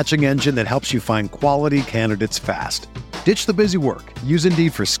 and a matching engine that helps you find quality candidates fast. Ditch the busy work. Use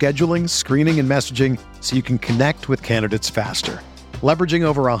Indeed for scheduling, screening, and messaging so you can connect with candidates faster. Leveraging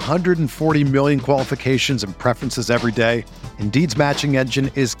over 140 million qualifications and preferences every day, Indeed's matching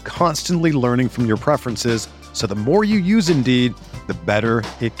engine is constantly learning from your preferences, so the more you use Indeed, the better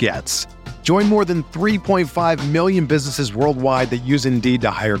it gets. Join more than 3.5 million businesses worldwide that use Indeed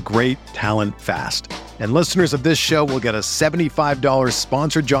to hire great talent fast. And listeners of this show will get a $75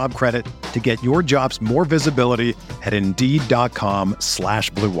 sponsored job credit to get your jobs more visibility at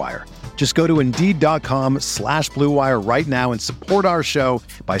Indeed.com/Blue Wire. Just go to Indeed.com/Blue Wire right now and support our show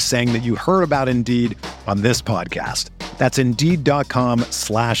by saying that you heard about Indeed on this podcast. That's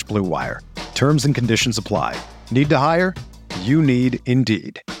Indeed.com/Blue Wire. Terms and conditions apply. Need to hire? You need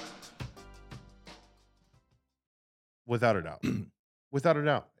Indeed. Without a doubt. Without a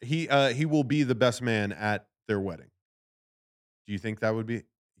doubt. He will be the best man at their wedding. Do you think that would be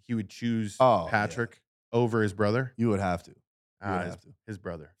he would choose Patrick over his brother? You would have to. His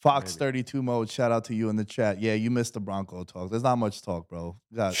brother. Fox maybe. 32 mode, shout out to you in the chat. Yeah, you missed the Bronco talk. There's not much talk, bro.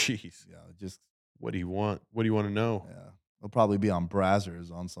 Jeez. Yeah, just What do you want? What do you want to know? yeah. It'll probably be on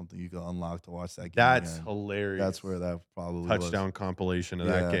Brazzers on something you can unlock to watch that game. That's again. hilarious. That's where that probably touchdown compilation of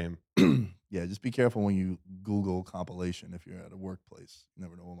that game. Yeah, just be careful when you Google compilation if you're at a workplace. You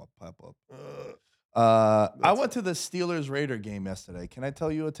never know what might pop up. I went to the Steelers Raider game yesterday. Can I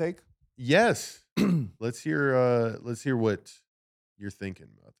tell you a take? Yes. Let's hear what you're thinking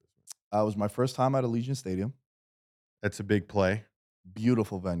about this. It was my first time at Allegiant Stadium. That's a big play.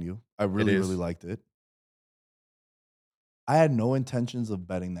 Beautiful venue. I really liked it. I had no intentions of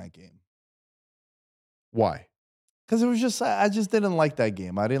betting that game. Why? Because it was just, I just didn't like that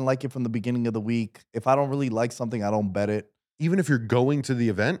game. I didn't like it from the beginning of the week. If I don't really like something, I don't bet it. Even if you're going to the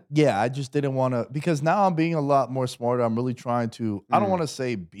event? Yeah, I just didn't want to, because now I'm being a lot more smarter. I'm really trying to, I don't want to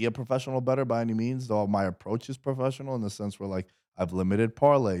say be a professional bettor by any means, though my approach is professional in the sense where like I've limited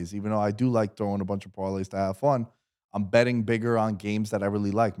parlays, even though I do like throwing a bunch of parlays to have fun. I'm betting bigger on games that I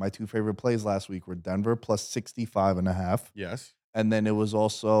really like. My two favorite plays last week were Denver plus 65.5. Yes. And then it was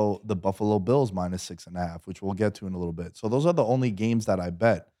also the Buffalo Bills minus 6.5, which we'll get to in a little bit. So those are the only games that I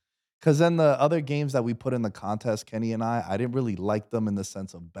bet. Because then the other games that we put in the contest, Kenny and I didn't really like them in the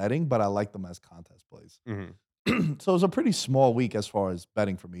sense of betting, but I liked them as contest plays. Mm-hmm. So it was a pretty small week as far as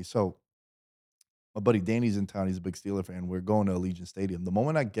betting for me. So my buddy Danny's in town. He's a big Steeler fan. We're going to Allegiant Stadium. The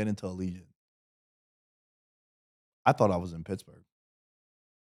moment I get into Allegiant, I thought I was in Pittsburgh.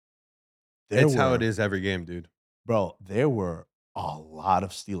 It's how it is every game, dude. Bro, there were a lot of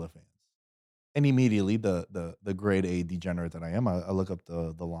Steeler fans. And immediately, the grade A degenerate that I am, I look up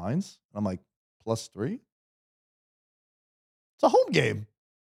the lines. And I'm like, +3? It's a home game.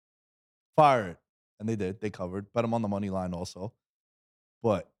 Fire it. And they did. They covered. Bet them on the money line also.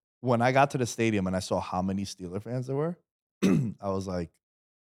 But when I got to the stadium and I saw how many Steeler fans there were, I was like,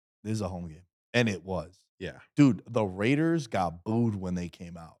 this is a home game. And it was. Yeah. Dude, the Raiders got booed when they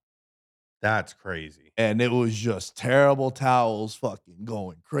came out. That's crazy. And it was just terrible towels fucking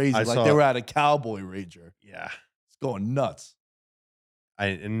going crazy. They were at a Cowboy Rager. Yeah. It's going nuts.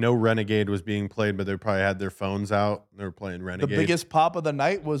 And no Renegade was being played, but they probably had their phones out. They were playing Renegade. The biggest pop of the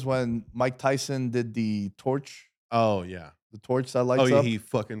night was when Mike Tyson did the torch. Oh, yeah. The torch that lights up. He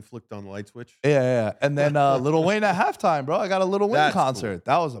fucking flicked on the light switch. Yeah. And then Lil Wayne at halftime, bro. I got a Lil Wayne That's concert.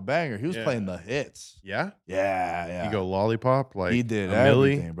 cool. That was a banger. He was playing the hits. Yeah? Yeah. You go Lollipop? Like he did a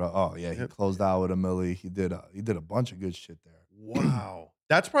everything, Millie? bro. Oh, yeah. He closed out with a Millie. He did a bunch of good shit there. Wow.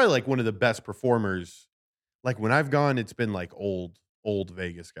 That's probably like one of the best performers. Like when I've gone, it's been like old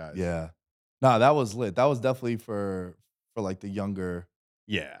Vegas guys. Yeah. No, that was lit. That was definitely for like the younger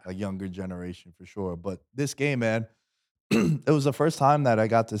generation for sure. But this game, man, it was the first time that I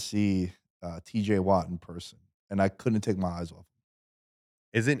got to see TJ Watt in person, and I couldn't take my eyes off him.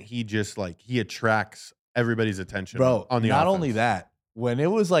 Isn't he just like, he attracts everybody's attention, Bro, on the not offense. only that, when it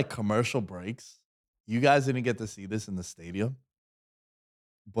was like commercial breaks, you guys didn't get to see this in the stadium,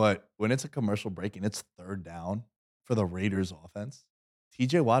 but when it's a commercial break and it's third down for the Raiders offense,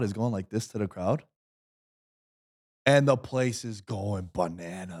 TJ Watt is going like this to the crowd. And the place is going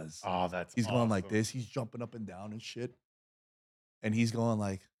bananas. Oh, that's He's going like awesome. this. He's jumping up and down and shit. And he's going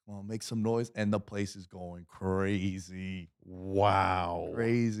like, well, make some noise. And the place is going crazy. Wow.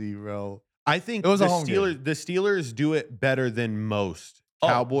 Crazy, bro. I think It was the a home game. Steelers do it better than most.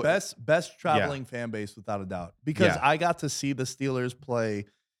 Cowboy Best traveling fan base without a doubt. Because I got to see the Steelers play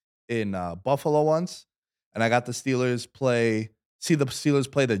in Buffalo once. And I got the Steelers play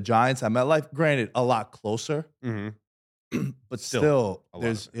the Giants at MetLife. Granted, a lot closer. Mm-hmm. But Still, still, a lot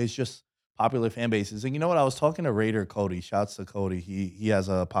of it's just popular fan bases. And you know what? I was talking to Raider Cody. Shouts to Cody. He has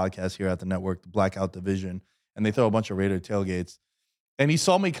a podcast here at the network, the Blackout Division, and they throw a bunch of Raider tailgates. And he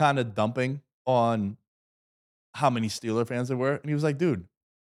saw me kind of dumping on how many Steeler fans there were. And he was like, dude,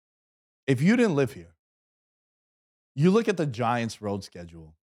 if you didn't live here, you look at the Giants' road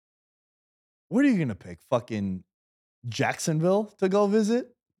schedule. What are you going to pick? Fucking Jacksonville to go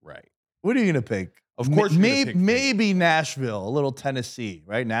visit? Right. What are you going to pick? Of course you're gonna pick maybe Nashville, a little Tennessee,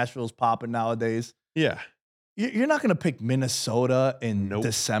 right? Nashville's popping nowadays. Yeah. You're not going to pick Minnesota in Nope.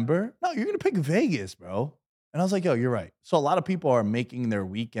 December. No, you're going to pick Vegas, bro. And I was like, yo, you're right. So a lot of people are making their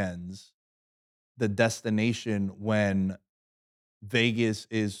weekends the destination when Vegas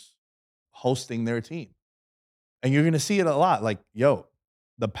is hosting their team. And you're going to see it a lot. Like, yo,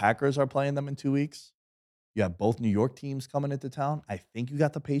 the Packers are playing them in 2 weeks. You have both New York teams coming into town. I think you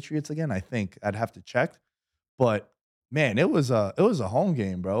got the Patriots again. I think I'd have to check. But man, it was a home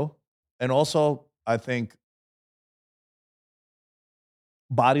game, bro. And also, I think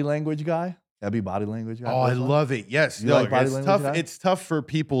body language guy. That'd be body language guy. Oh, I personally. love it. Yes. You No, like body it's language tough. guy? It's tough for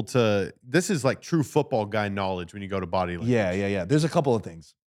people to. This is like true football guy knowledge when you go to body language. Yeah. There's a couple of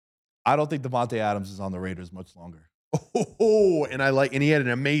things. I don't think Devontae Adams is on the Raiders much longer. Oh, and he had an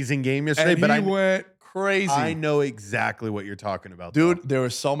amazing game yesterday. And but he I went crazy. I know exactly what you're talking about, Dude, though. there were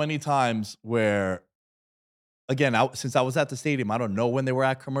so many times where, again, since I was at the stadium, I don't know when they were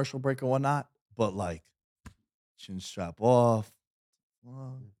at commercial break or whatnot, but like, chin strap off.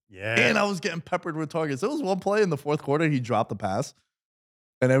 Yeah. And I was getting peppered with targets. There was one play in the fourth quarter, he dropped the pass,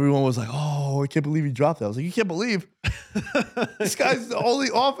 and everyone was like, oh, I can't believe he dropped that. I was like, you can't believe this guy's the only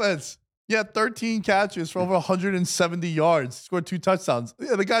offense. He had 13 catches for over 170 yards. He scored 2 touchdowns.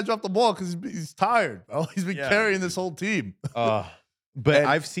 Yeah, the guy dropped the ball because he's tired, bro. He's been carrying this whole team. But And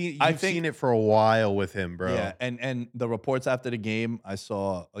I've seen seen it for a while with him, bro. Yeah, and the reports after the game, I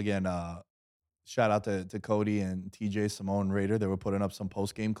saw, again, shout out to Cody and TJ Simone Raider. They were putting up some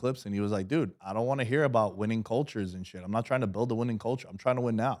post-game clips, and he was like, dude, I don't want to hear about winning cultures and shit. I'm not trying to build a winning culture. I'm trying to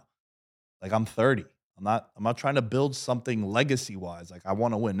win now. Like, I'm 30. I'm not trying to build something legacy-wise. Like, I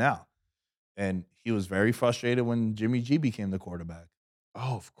want to win now. And he was very frustrated when Jimmy G became the quarterback.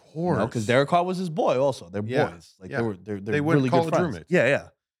 Oh, of course. Because Derek Carr was his boy also. They're Yeah, boys. Like, yeah. they're They went really college good friends. roommates. Yeah.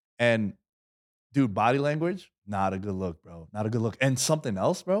 And, dude, body language, not a good look, bro. Not a good look. And something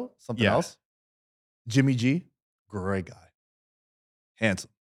else, bro. Something Yeah. else. Jimmy G, great guy.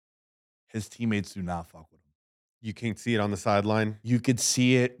 Handsome. His teammates do not fuck with him. You can't see it on the sideline. You could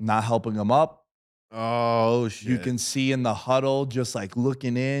see it not helping him up. Oh, shit. You can see in the huddle, just like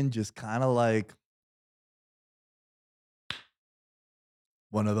looking in, just kind of like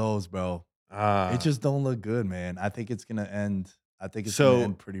one of those, bro. It just don't look good, man. I think it's gonna end. I think it's gonna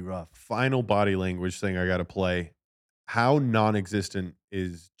end pretty rough. Final body language thing I got to play. How non-existent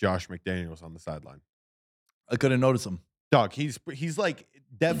is Josh McDaniels on the sideline? I couldn't notice him. Dog, he's like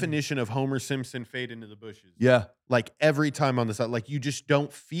definition of Homer Simpson fade into the bushes. Yeah. Like every time on the side, like you just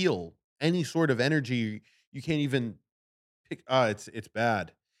don't feel any sort of energy. You can't even pick. It's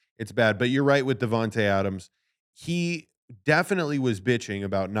bad. It's bad. But you're right with Devontae Adams. He definitely was bitching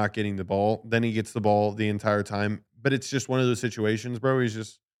about not getting the ball. Then he gets the ball the entire time. But it's just one of those situations, bro.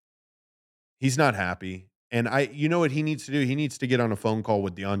 He's not happy. And you know what he needs to do? He needs to get on a phone call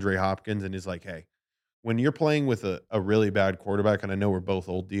with DeAndre Hopkins and is like, hey, when you're playing with a really bad quarterback, and I know we're both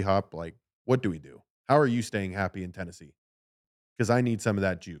old D-Hop, like, what do we do? How are you staying happy in Tennessee? Because I need some of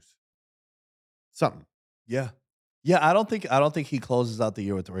that juice. Something. Yeah. Yeah, I don't think he closes out the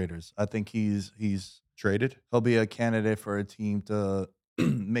year with the Raiders. I think he's Traded? he'll be a candidate for a team to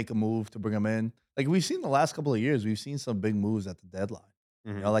make a move to bring him in. Like we've seen the last couple of years, we've seen some big moves at the deadline.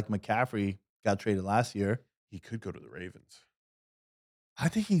 Mhm. You know, like McCaffrey got traded last year. He could go to the Ravens. I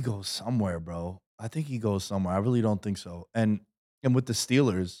think he goes somewhere, bro. I think he goes somewhere. I really don't think so. And with the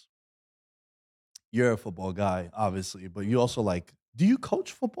Steelers, you're a football guy, obviously, but you also like, do you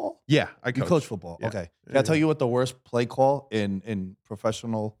coach football? Yeah, I You coach. coach football. Yeah. Okay. Can Yeah, I tell yeah. you what the worst play call in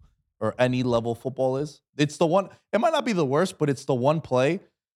professional or any level football is? It's the one, it might not be the worst, but it's the one play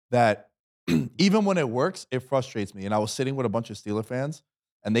that even when it works, it frustrates me. And I was sitting with a bunch of Steeler fans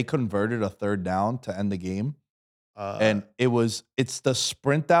and they converted a 3rd down to end the game. And it's the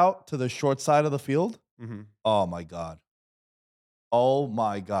sprint out to the short side of the field. Mhm. Oh my God. Oh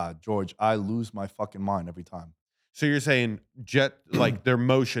my God, George, I lose my fucking mind every time. So you're saying like they're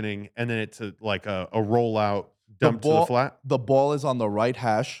motioning and then it's like a rollout dump to the flat? The ball is on the right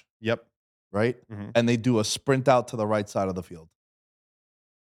hash, Yep. right? Mhm. And they do a sprint out to the right side of the field.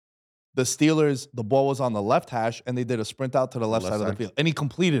 The Steelers, the ball was on the left hash, and they did a sprint out to the left side of the field. And he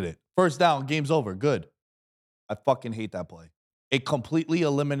completed it. 1st down, game's over. Good. I fucking hate that play. It completely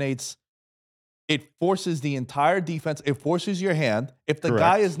eliminates, it forces the entire defense, it forces your hand. If the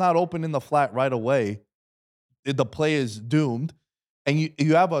guy Correct. is not open in the flat right away, the play is doomed. And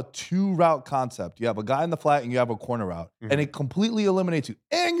you have a 2-route concept. You have a guy in the flat and you have a corner route. Mhm. And it completely eliminates you.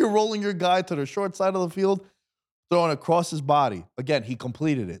 And you're rolling your guy to the short side of the field, throwing across his body. Again, he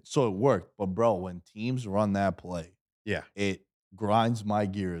completed it, so it worked. But, bro, when teams run that play, Yeah. it grinds my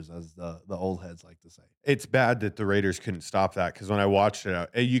gears, as the old heads like to say. It's bad that the Raiders couldn't stop that because when I watched it,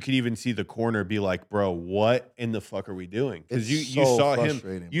 you could even see the corner be like, "Bro, what in the fuck are we doing?" Because It's you so saw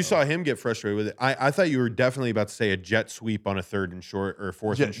frustrating, you bro. saw him get frustrated with it. I thought you were definitely about to say a jet sweep on a 3rd and short or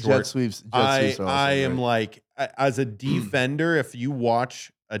 4th and short. Jet sweeps are also I am great. like, as a defender, if you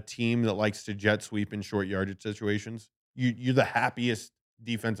watch a team that likes to jet sweep in short yardage situations, you're the happiest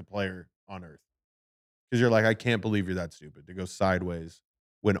defensive player on earth because you're like, I can't believe you're that stupid to go sideways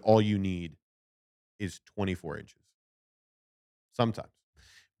when all you need is 24 inches sometimes.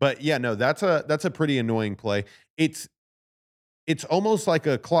 But yeah, no, that's a pretty annoying play. It's almost like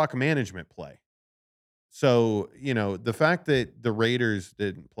a clock management play. So, the fact that the Raiders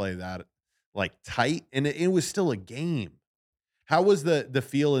didn't play that like tight and it was still a game. How was the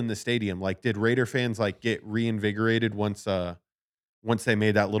feel in the stadium? Like, did Raider fans like get reinvigorated once they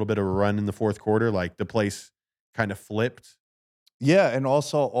made that little bit of a run in the 4th quarter? Like the place kind of flipped. Yeah, and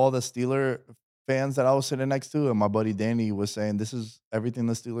also all the Steeler fans that I was sitting next to, and my buddy Danny was saying, this is everything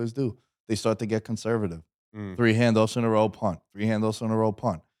the Steelers do. They start to get conservative. Mm, 3 handoffs in a row, punt. 3 handoffs in a row,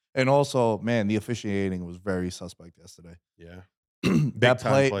 punt. And also, man, the officiating was very suspect yesterday. yeah. that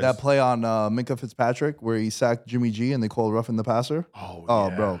time plays. play on Minka Fitzpatrick where he sacked Jimmy G and they called roughing the passer. Oh, Oh,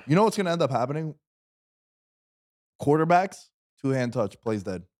 yeah. bro. You know what's gonna end up happening? Quarterbacks, 2-hand touch, plays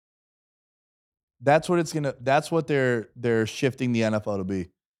dead. That's what they're shifting the NFL to be.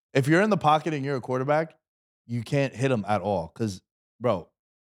 If you're in the pocket and you're a quarterback, you can't hit them at all. Cause bro,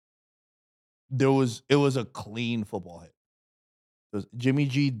 it was a clean football hit. It was Jimmy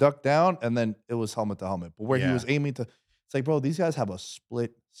G ducked down and then it was helmet to helmet. But where he Yeah. was aiming to, it's like, bro, these guys have a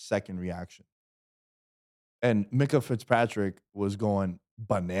split second reaction. And Micah Fitzpatrick was going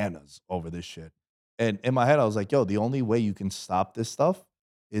bananas over this shit. And in my head, I was like, yo, the only way you can stop this stuff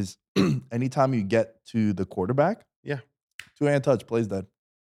is anytime you get to the quarterback, Yeah. 2-hand touch, plays dead.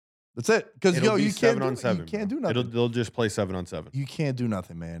 That's it. Because It'll be you can't 7 on 7. You can't bro. do nothing. They'll just play 7 on 7. You can't do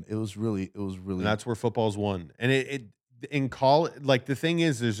nothing, man. It was really. And that's where football's won. And it in college, like the thing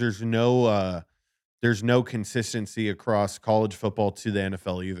is there's no consistency across college football to the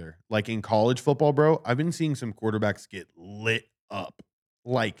NFL either. Like in college football, bro, I've been seeing some quarterbacks get lit up,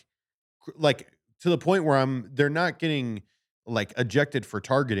 like to the point where they're not getting like ejected for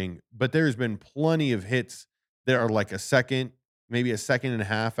targeting, but there's been plenty of hits that are like a second, maybe a second and a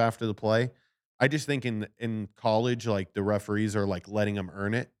half after the play. I just think in college, like the referees are like letting them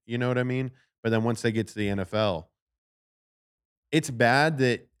earn it. You know what I mean? But then once they get to the NFL, it's bad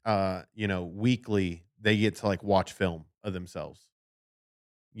that weekly they get to like watch film of themselves.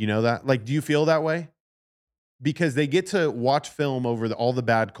 You know that? Like, do you feel that way? Because they get to watch film over all the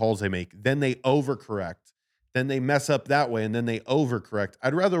bad calls they make, then they overcorrect, then they mess up that way, and then they overcorrect.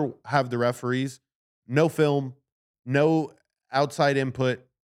 I'd rather have the referees, no film, no outside input.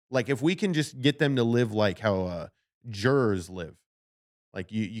 Like if we can just get them to live like how jurors live,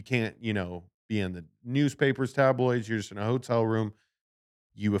 like you can't be in the newspapers, tabloids. You're just in a hotel room.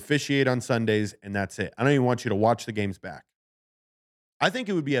 You officiate on Sundays, and that's it. I don't even want you to watch the games back. I think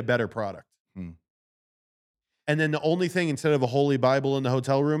it would be a better product. And then the only thing, instead of a holy Bible in the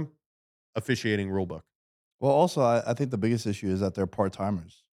hotel room, officiating rule book. Well, also, I think the biggest issue is that they're part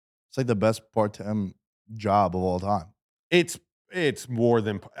timers. It's like the best part time job of all time. It's more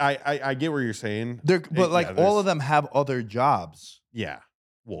than I get what you're saying. All of them have other jobs. Yeah,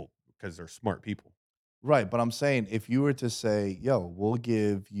 well, because they're smart people. Right, but I'm saying if you were to say, yo, we'll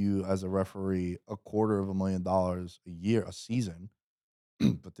give you as a referee $250,000 a year, a season,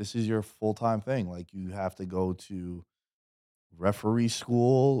 but this is your full-time thing. Like you have to go to referee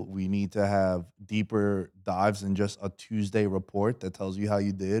school. We need to have deeper dives than just a Tuesday report that tells you how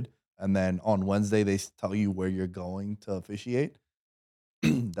you did. And then on Wednesday, they tell you where you're going to officiate.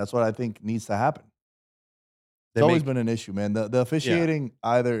 That's what I think needs to happen. It's always been an issue, man. The officiating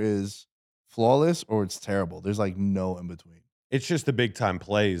either is flawless or it's terrible. There's like no in between. It's just the big time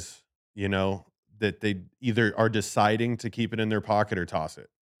plays, that they either are deciding to keep it in their pocket or toss it.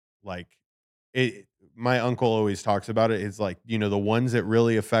 Like my uncle always talks about it. It's like, the ones that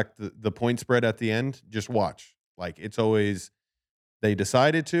really affect the point spread at the end, just watch. Like it's always they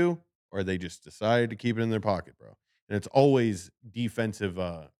decided to, or they just decided to keep it in their pocket, bro. And it's always defensive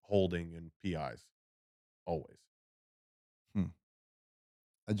holding and PIs. Always.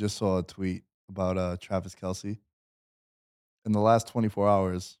 I just saw a tweet about Travis Kelce. In the last 24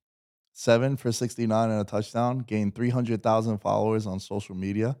 hours, 7 for 69 and a touchdown, gained 300,000 followers on social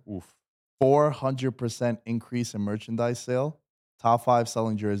media. Oof. 400% increase in merchandise sale. Top 5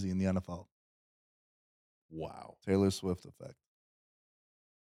 selling jersey in the NFL. Wow. Taylor Swift effect.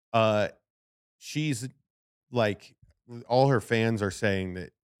 She's like, all her fans are saying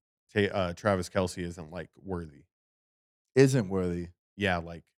that Travis Kelce isn't like worthy. Isn't worthy. Yeah,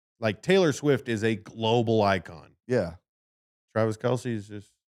 like Taylor Swift is a global icon. Yeah. Travis Kelce is just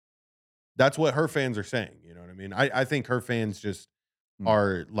that's what her fans are saying. You know what I mean? I think her fans just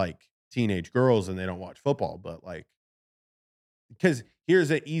are like teenage girls and they don't watch football, but like because here's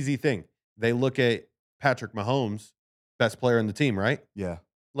an easy thing. They look at Patrick Mahomes, best player on the team, right? Yeah.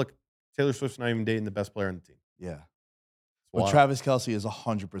 Look, Taylor Swift's not even dating the best player on the team. Yeah. It's But wild. Travis Kelce is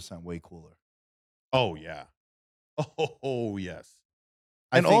 100% way cooler. Oh yeah. Oh yes.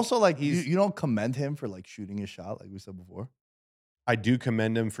 And think also, like, he's you don't commend him for like shooting his shot, like we said before. I do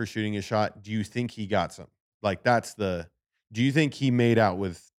commend him for shooting a shot. Do you think he got some? Like do you think he made out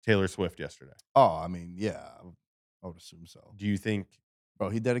with Taylor Swift yesterday? Oh, I mean, yeah, I would assume so. Do you think Bro,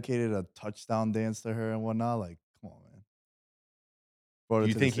 he dedicated a touchdown dance to her and whatnot. Like, come on, man. Brought her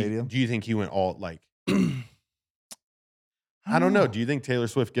to the stadium. do you think he went all like I I don't know. Do you think Taylor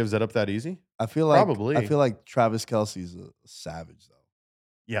Swift gives that up that easy? I feel like Probably. I feel like Travis Kelce's a savage though.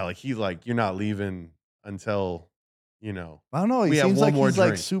 Yeah, like he's like, you're not leaving until, I don't know. He we have seems one like more he's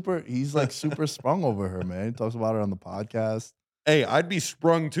drink. like super sprung over her, man. He talks about her on the podcast. Hey, I'd be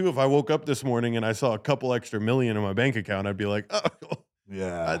sprung too if I woke up this morning and I saw a couple extra million in my bank account. I'd be like, oh,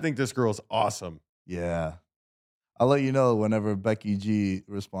 Yeah. I think this girl's awesome. Yeah. I'll let you know whenever Becky G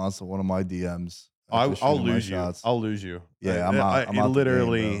responds to one of my DMs. I'll after shooting my lose you. shots. I'll lose you. Yeah, I'm out the game,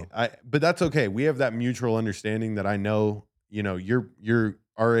 Literally, bro. but that's okay. We have that mutual understanding that I know, you're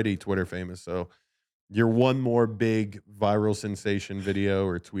already Twitter famous, so you're one more big viral sensation video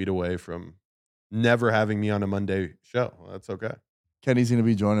or tweet away from never having me on a Monday show. That's okay. Kenny's going to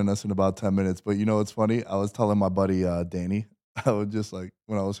be joining us in about 10 minutes. But you know what's funny? I was telling my buddy Danny, I would just like,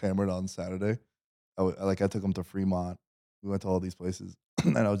 when I was hammered on Saturday, I took him to Fremont. We went to all these places.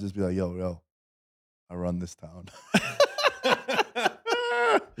 And I would just be like, yo, I run this town.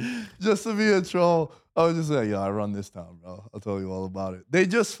 Just to be a troll. I was just like, yo, I run this town, bro. I'll tell you all about it. They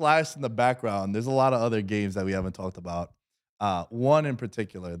just flashed in the background. There's a lot of other games that we haven't talked about. One in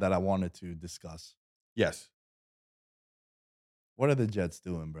particular that I wanted to discuss. Yes. What are the Jets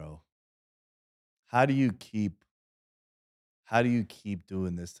doing, bro? How do you keep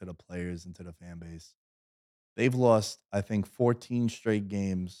doing this to the players and to the fan base? They've lost, I think, 15 straight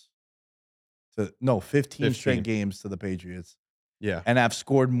games to the Patriots. Yeah. And have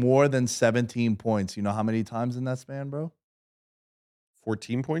scored more than 17 points. You know how many times in that span, bro?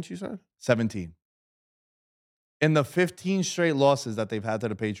 14 points, you said? 17. In the 15 straight losses that they've had to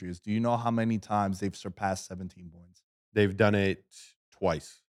the Patriots, do you know how many times they've surpassed 17 points? They've done it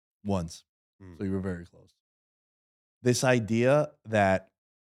twice. Once. So you were very close. This idea that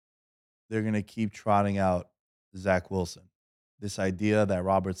they're going to keep trotting out Zach Wilson. This idea that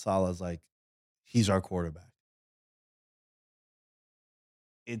Robert Saleh is like, he's our quarterback.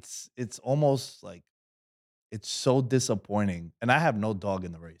 It's almost like, it's so disappointing. And I have no dog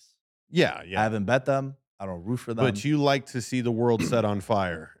in the race. Yeah. I haven't bet them. I don't root for them. But you like to see the world set on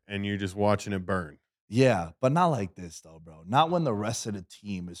fire and you're just watching it burn. Yeah, but not like this, though, bro. Not when the rest of the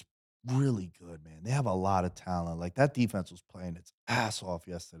team is really good, man. They have a lot of talent. Like, that defense was playing its ass off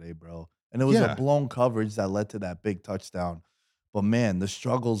yesterday, bro. And it was a blown coverage that led to that big touchdown. But, man, the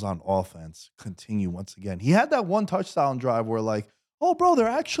struggles on offense continue once again. He had that one touchdown drive where, like, oh, bro, they're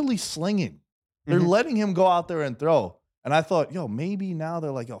actually slinging. They're letting him go out there and throw. And I thought, yo, maybe now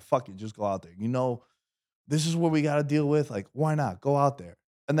they're like, yo, fuck it, just go out there. This is what we got to deal with. Like, why not? Go out there.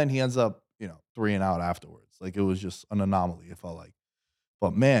 And then he ends up, 3 and out afterwards. Like, it was just an anomaly, it felt like.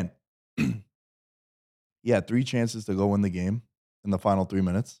 But, man, he had 3 chances to go win the game in the final 3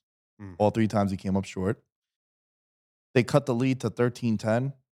 minutes. All 3 times he came up short. They cut the lead to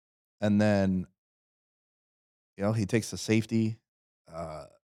 13-10. And then, he takes the safety.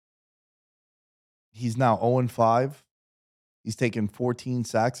 He's now 0-5. He's taken 14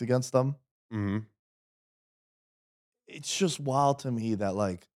 sacks against them. It's just wild to me that,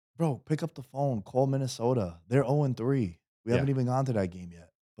 like, bro, pick up the phone, call Minnesota. They're 0-3. We haven't even gone to that game yet,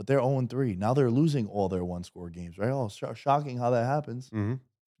 but they're 0-3. Now they're losing all their one-score games, right? Oh, shocking how that happens.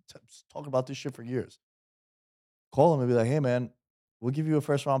 Talking about this shit for years. Call them and be like, hey, man, we'll give you a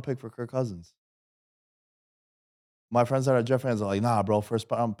first-round pick for Kirk Cousins. My friends that are Jet fans are like, nah, bro,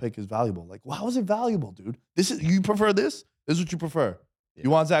 first-round pick is valuable. Like, well, how is it valuable, dude? You prefer this? This is what you prefer. Yeah. You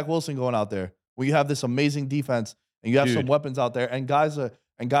want Zach Wilson going out there when you have this amazing defense and you have some weapons out there, and guys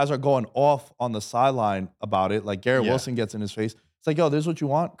are going off on the sideline about it. Like Garrett Wilson gets in his face. It's like, yo, this is what you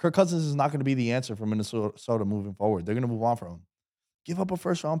want. Kirk Cousins is not going to be the answer for Minnesota moving forward. They're going to move on from him. Give up a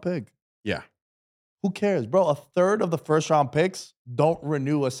first-round pick. Yeah. Who cares? Bro, a third of the first-round picks don't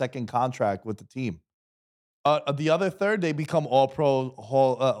renew a second contract with the team. The other third, they become all pro,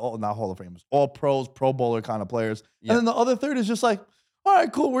 not Hall of Famers, all pros, Pro Bowler kind of players. Yeah. And then the other third is just like, all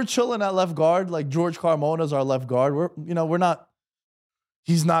right, cool, we're chilling at left guard. Like George Carmona's our left guard. We're not.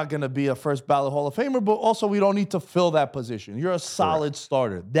 He's not going to be a first ballot Hall of Famer, but also we don't need to fill that position. You're a solid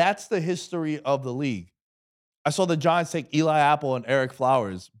starter. That's the history of the league. I saw the Giants take Eli Apple and Eric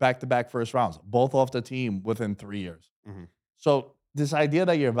Flowers back-to-back first rounds, both off the team within 3 years. Mhm. So this idea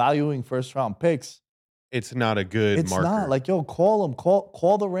that you're valuing first-round picks, It's not a good it's marker. not. Like, yo, call them.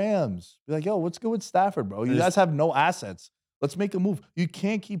 Call the Rams. Be like, yo, what's good with Stafford, bro? You guys have no assets. Let's make a move. You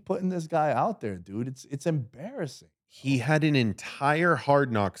can't keep putting this guy out there, dude. It's embarrassing. He had an entire Hard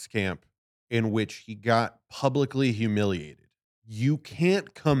Knocks camp in which he got publicly humiliated. You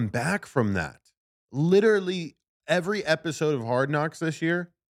can't come back from that. Literally every episode of Hard Knocks this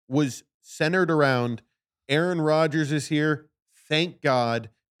year was centered around Aaron Rodgers is here. Thank God,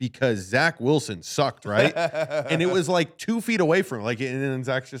 because Zach Wilson sucked, right? And it was like 2 feet away from him. Like, and then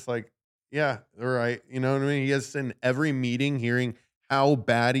Zach's just like, yeah, all right. You know what I mean? He has in every meeting hearing how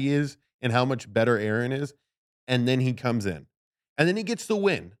bad he is and how much better Aaron is. And then he comes in. And then he gets the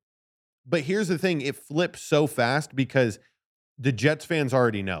win. But here's the thing. It flips so fast because the Jets fans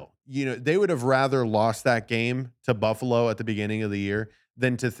already know. You know, they would have rather lost that game to Buffalo at the beginning of the year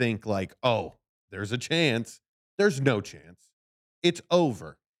than to think like, oh, there's a chance. There's no chance. It's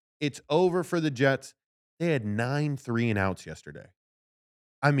over. It's over for the Jets. They had 9 3-and-outs yesterday.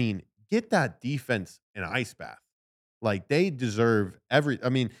 I mean, get that defense an ice bath. Like, they deserve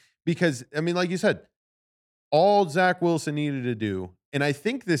because, like you said, all Zach Wilson needed to do, and I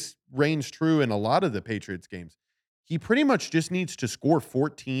think this reigns true in a lot of the Patriots games, he pretty much just needs to score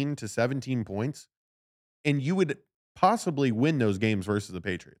 14 to 17 points, and you would possibly win those games versus the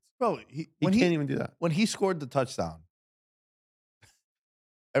Patriots. Bro, He can't even do that. When he scored the touchdown,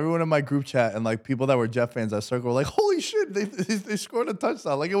 everyone in my group chat and like people that were Jet fans at Circle were like, holy shit, they scored a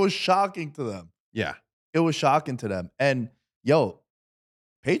touchdown. Like, it was shocking to them. Yeah. It was shocking to them. And yo,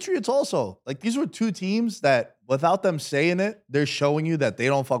 Patriots also, like, these were two teams that without them saying it, they're showing you that they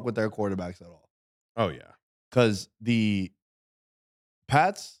don't fuck with their quarterbacks at all. Oh, yeah. Because the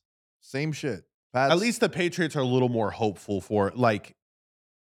Pats, same shit. Pats, At least the Patriots are a little more hopeful for it. Like,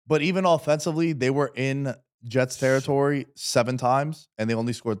 but even offensively, they were in Jets territory 7 times, and they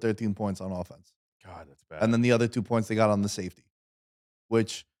only scored 13 points on offense. God, that's bad. And then the other 2 points they got on the safety,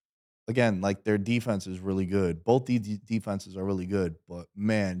 which, again, like, their defense is really good. Both these defenses are really good, but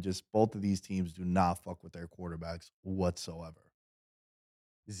man, just both of these teams do not fuck with their quarterbacks whatsoever.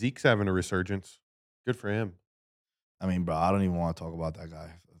 Zeke's having a resurgence. Good for him. I mean, bro, I don't even want to talk about that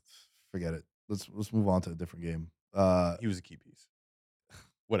guy. Forget it. Let's move on to a different game. He was a key piece.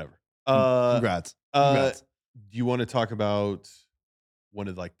 Whatever. Congrats. Do you want to talk about one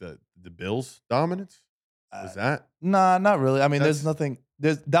of like the Bills' dominance? Was that? Nah, not really. I mean, That's- there's nothing.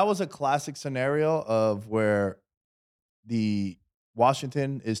 That was a classic scenario of where the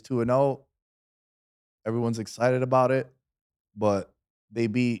Washington is 2-0. Everyone's excited about it, but they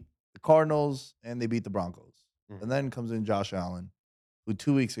beat the Cardinals and they beat the Broncos. Mhm. And then comes in Josh Allen, who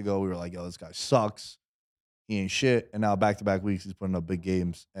 2 weeks ago we were like, yo, this guy sucks. He ain't shit. And now back-to-back weeks he's putting up big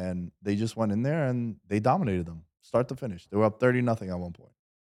games. And they just went in there and they dominated them, start to finish. They were up 30-0 at one point.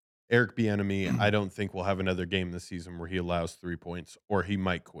 Eric Bieniemy, I don't think will have another game this season where he allows 3 points, or he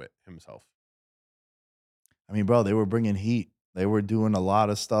might quit himself. I mean, bro, they were bringing heat. They were doing a lot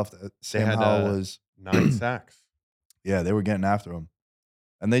of stuff that Sam had, Howell was. 9 sacks. Yeah, they were getting after him.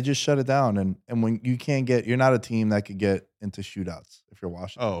 And they just shut it down. And when you can't you're not a team that could get into shootouts if you're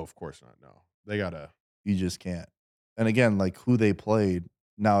Washington. Oh, of course not. No, they gotta. You just can't. And again, like, who they played,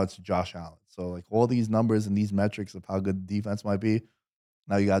 now it's Josh Allen. So, like, all these numbers and these metrics of how good the defense might be,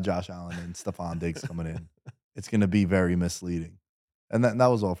 now you got Josh Allen and Stephon Diggs coming in. It's going to be very misleading. And that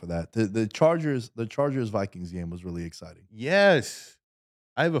was all for that. The Chargers-Vikings game was really exciting. Yes,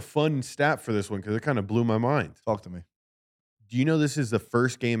 I have a fun stat for this one because it kind of blew my mind. Talk to me. Do you know this is the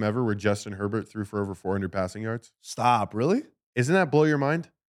first game ever where Justin Herbert threw for over 400 passing yards? Stop. Really? Isn't that blow your mind?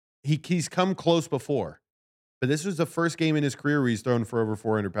 He's come close before, but this was the first game in his career where he's thrown for over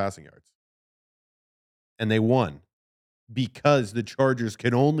 400 passing yards. And they won because the Chargers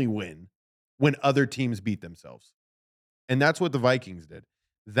can only win when other teams beat themselves. And that's what the Vikings did.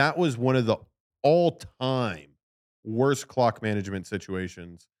 That was one of the all-time worst clock management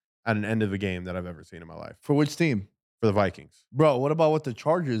situations at an end of a game that I've ever seen in my life. For which team? For the Vikings. Bro, what about what the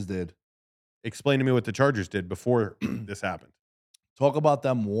Chargers did? Explain to me what the Chargers did before this happened. Talk about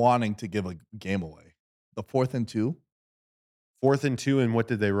them wanting to give a game away. The 4th and 2. 4th and 2, and what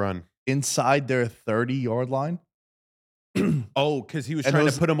did they run? Inside their 30-yard line. Oh, because he was And it trying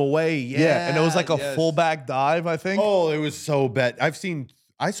was- to put him away. Yeah, Yeah, and it was like a yes. fullback dive, I think. Oh, it was so bad.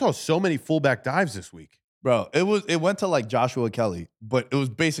 I saw so many fullback dives this week. Bro, it went to like Joshua Kelly, but it was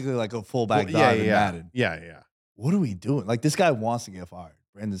basically like a fullback Well, dive in Madden. Yeah. What are we doing? Like, this guy wants to get fired.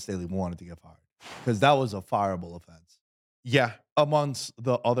 Brandon Staley wanted to get fired because that was a fireable offense Yeah. amongst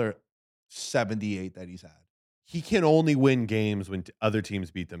the other 78 that he's had. He can only win games when other teams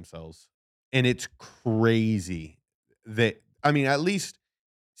beat themselves. And it's crazy that, I mean, at least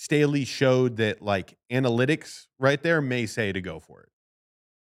Staley showed that, like, analytics right there may say to go for it.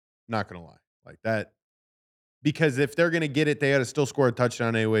 Not going to lie. Like that. Because if they're going to get it, they got to still score a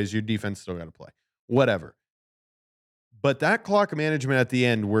touchdown anyways. Your defense still got to play. Whatever. But that clock management at the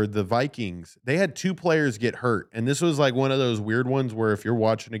end where the Vikings, they had 2 players get hurt. And this was like one of those weird ones where if you're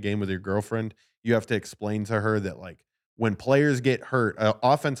watching a game with your girlfriend, you have to explain to her that, like, when players get hurt,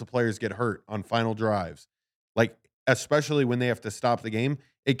 offensive players get hurt on final drives, like, especially when they have to stop the game,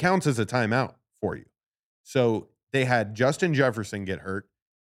 it counts as a timeout for you. So they had Justin Jefferson get hurt.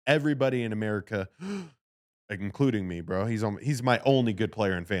 Everybody in America, including me, bro, he's my only good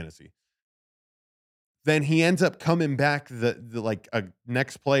player in fantasy. Then he ends up coming back the like a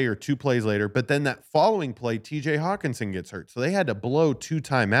next play or 2 plays later. But then that following play, TJ Hawkinson gets hurt. So they had to blow 2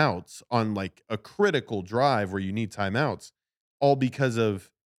 timeouts on like a critical drive where you need timeouts, all because of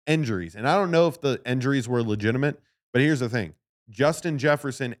injuries. And I don't know if the injuries were legitimate, but here's the thing. Justin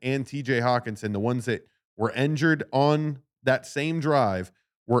Jefferson and TJ Hawkinson, the ones that were injured on that same drive,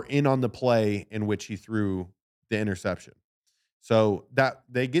 were in on the play in which he threw the interception. So that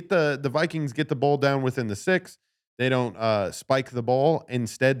they get the Vikings get the ball down within the 6. They don't spike the ball.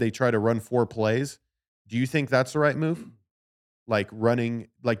 Instead, they try to run 4 plays. Do you think that's the right move? Like running,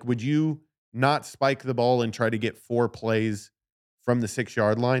 like would you not spike the ball and try to get 4 plays from the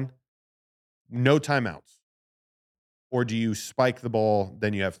 6-yard line? No timeouts. Or do you spike the ball,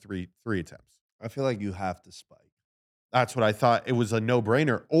 then you have three attempts? I feel like you have to spike. That's what I thought. It was a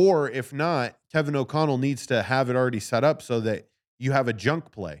no-brainer. Or if not, Kevin O'Connell needs to have it already set up so that you have a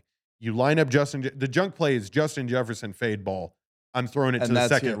junk play. You line up the junk play is Justin Jefferson fade ball. I'm throwing it to the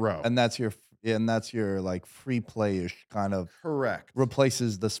second row. And that's your like free play-ish kind of Correct.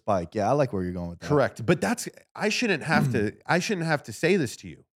 replaces the spike. Yeah, I like where you're going with that. Correct. But I shouldn't have to say this to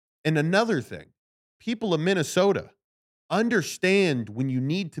you. And another thing, people of Minnesota understand when you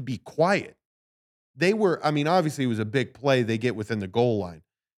need to be quiet. Obviously it was a big play they get within the goal line.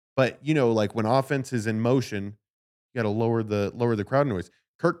 But, like when offense is in motion, you got to lower the crowd noise.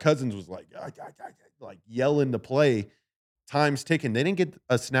 Kirk Cousins was like yelling the play, time's ticking. They didn't get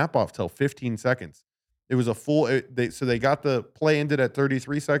a snap off till 15 seconds. It was a full so they got the play ended at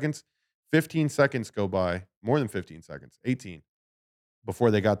 33 seconds. 15 seconds go by, more than 15 seconds, 18,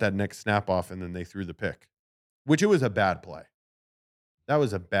 before they got that next snap off, and then they threw the pick, which it was a bad play. That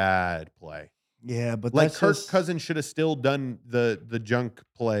was a bad play. Yeah, but like Kirk Cousins should have still done the junk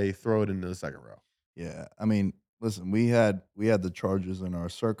play, throw it into the second row. Yeah, I mean, listen, we had the Chargers in our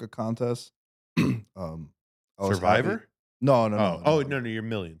Circa contest. I was Survivor? happy. No. No, your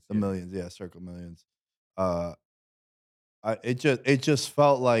millions. The millions, yeah, Circa Millions. It just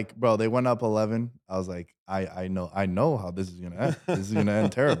felt like, bro, they went up 11. I was like, I know how this is gonna end. This is gonna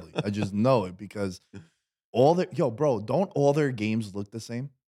end terribly. I just know it because don't all their games look the same?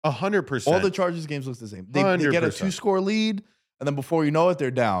 100%. All the Chargers games look the same. They get a 100%. 2-score lead, and then before you know it,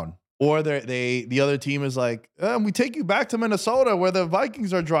 they're down. Or the other team is like, we take you back to Minnesota where the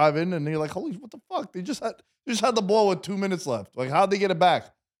Vikings are driving, and you're like, holy, what the fuck? They just had the ball with 2 minutes left. Like, how'd they get it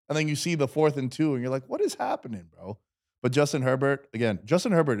back? And then you see the 4th and 2, and you're like, what is happening, bro? But Justin Herbert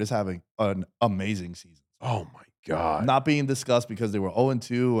is having an amazing season. Oh my God. Not being discussed because they were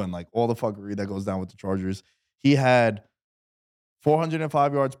 0-2 and like all the fuckery that goes down with the Chargers. He had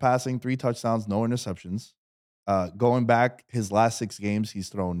 405 yards passing, 3 touchdowns, no interceptions. Going back his last 6 games, he's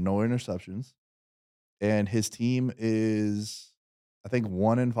thrown no interceptions. And his team is, I think,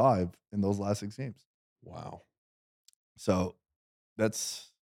 1-5 in those last 6 games. Wow. So that's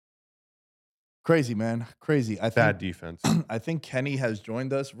crazy, man. Crazy. Bad defense. I think Kenny has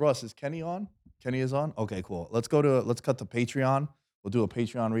joined us. Russ, is Kenny on? Kenny is on? Okay, cool. Let's cut to Patreon. We'll do a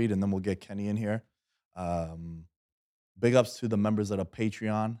Patreon read, and then we'll get Kenny in here. Big ups to the members of the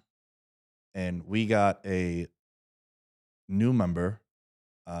Patreon. And we got a new member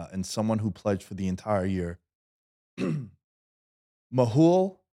and someone who pledged for the entire year.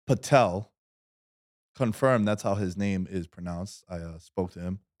 Mahul Patel confirmed that's how his name is pronounced. I spoke to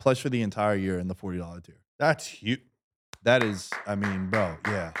him. Pledged for the entire year in the $40 tier. That's huge. That is, I mean, bro,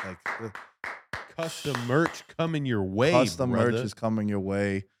 yeah. Like custom merch coming your way. Custom brother. merch is coming your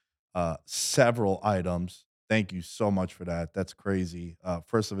way. Several items. Thank you so much for that. That's crazy.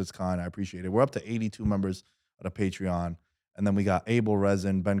 First of its kind. I appreciate it. We're up to 82 members of the Patreon. And then we got Abel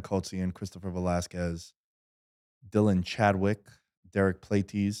Resin, Ben Kotzian, Christopher Velasquez, Dylan Chadwick, Derek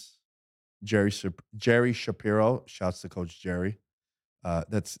Plates, Jerry Shapiro. Shouts to Coach Jerry.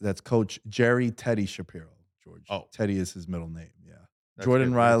 That's Coach Jerry Teddy Shapiro, George. Oh. Teddy is his middle name. Yeah. That's Jordan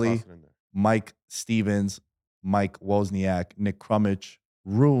good. We'll Riley, toss it in there. Mike Stevens, Mike Wozniak, Nick Crummich,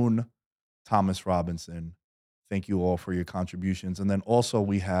 Rune, Thomas Robinson. Thank you all for your contributions. And then also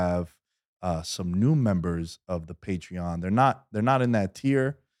we have some new members of the Patreon. They're not in that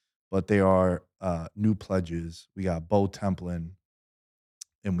tier, but they are new pledges. We got Bo Templin,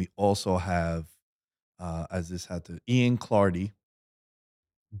 and we also have Ian Clardy,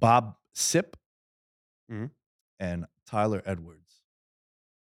 Bob Sip, Mhm. and Tyler Edwards.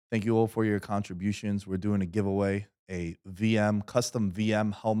 Thank you all for your contributions. We're doing a giveaway, a custom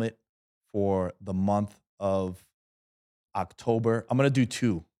VM helmet for the month of October. I'm going to do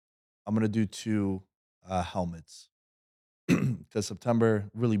two. Helmets because September,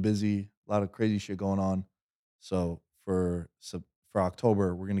 really busy, a lot of crazy shit going on. So for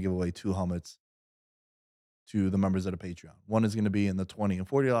October, we're going to give away 2 helmets to the members of the Patreon. One is going to be in the $20 and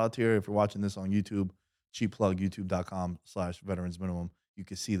 $40 tier. If you're watching this on YouTube, cheap plug, youtube.com/veterans minimum. You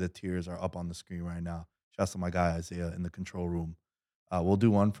can see the tiers are up on the screen right now. Shouts to my guy Isaiah in the control room. We'll do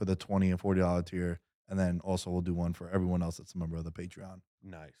one for the $20 and $40 tier, and then also we'll do one for everyone else that's a member of the Patreon.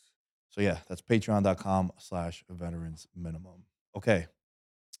 Nice. So yeah, that's patreon.com/veterans minimum. Okay.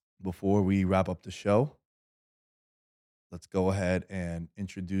 Before we wrap up the show, let's go ahead and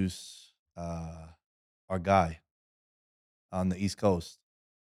introduce our guy on the East Coast.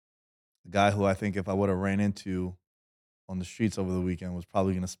 The guy who I think if I would have ran into on the streets over the weekend was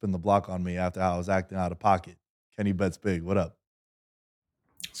probably going to spin the block on me after how I was acting out of pocket. Kenny Bets Big, what up?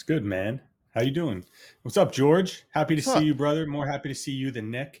 It's good, man. How you doing? What's up, George? Happy to What's see up? you, brother. More happy to see you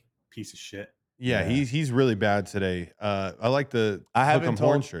than Nick. Piece of shit. Yeah, Yeah. he's really bad today. I like the I hook 'em haven't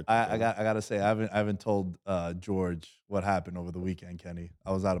horn told. shirt. I gotta say I haven't told George what happened over the weekend. Kenny,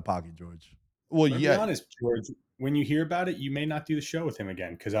 I was out of pocket, George. Well, But to be yeah. honest, George, when you hear about it, you may not do the show with him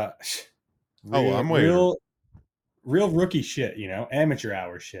again because I'm waiting. real rookie shit, amateur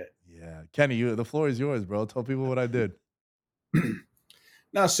hour shit. Yeah, Kenny, the floor is yours, bro. Tell people what I did.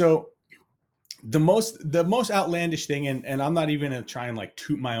 Now, so the most outlandish thing, and I'm not even gonna try and like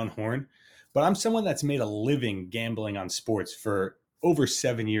toot my own horn, but I'm someone that's made a living gambling on sports for over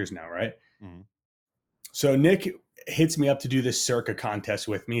 7 years now, right? Mhm. So Nick hits me up to do this circa contest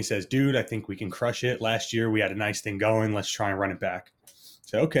with me. He says, dude, I think we can crush it. Last year we had a nice thing going. Let's try and run it back.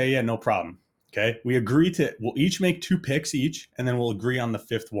 So, okay, yeah, no problem. Okay. We'll each make 2 picks each, and then we'll agree on the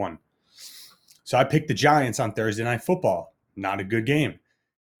 5th one. So I picked the Giants on Thursday Night Football. Not a good game.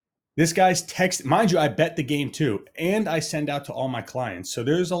 This guy's text, mind you, I bet the game too, and I send out to all my clients. So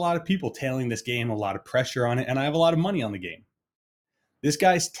there's a lot of people tailing this game, a lot of pressure on it, and I have a lot of money on the game. This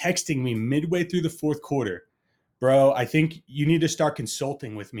guy's texting me midway through the 4th quarter. Bro, I think you need to start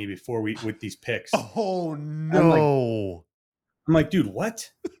consulting with me with these picks. Oh no! I'm like, dude, what?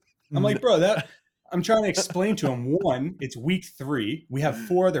 I'm like, bro, I'm trying to explain to him. 1, it's week 3. We have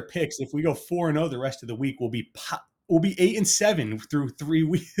 4 other picks. If we go 4-0 the rest of the week, we'll be 8-7 through 3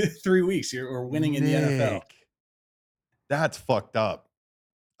 weeks. We're winning in the NFL. Nick, that's fucked up.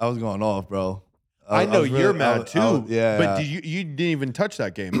 I was going off, bro. I know was you're really- mad too. Yeah, but you didn't even touch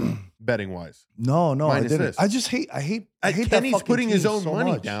that game though, betting wise. no, I Minus didn't. this. I just hate. I hate that Kenny's fucking putting his team own so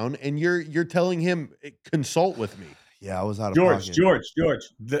money much. down, and you're telling him consult with me. Yeah, I was out of George. pocket.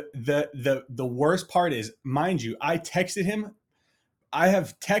 The worst part is, mind you, I texted him. I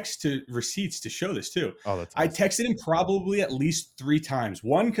have text to receipts to show this too. Oh, that's I awesome. texted him probably at least 3 times.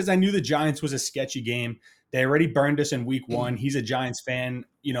 One, because I knew the Giants was a sketchy game. They already burned us in week 1. He's a Giants fan.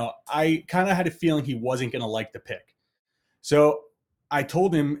 I kind of had a feeling he wasn't going to like the pick. So I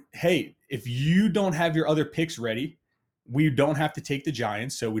told him, hey, if you don't have your other picks ready, we don't have to take the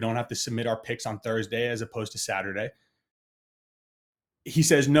Giants. So we don't have to submit our picks on Thursday as opposed to Saturday. He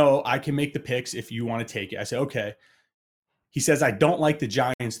says, no, I can make the picks if you want to take it. I said, okay. He says, I don't like the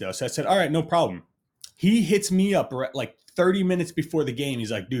Giants, though. So I said, all right, no problem. He hits me up like 30 minutes before the game.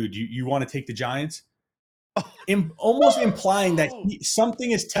 He's like, dude, you want to take the Giants? Almost implying that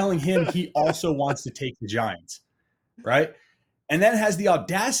something is telling him he also wants to take the Giants, right? And then has the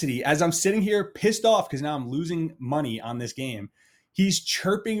audacity, as I'm sitting here pissed off because now I'm losing money on this game, he's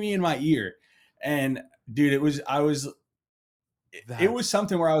chirping me in my ear. And dude, it was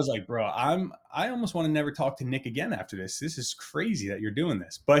something where I was like, bro, I almost want to never talk to Nick again after this. This is crazy that you're doing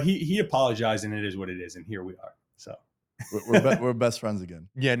this. But he apologized, and it is what it is, and here we are. So We're best friends again.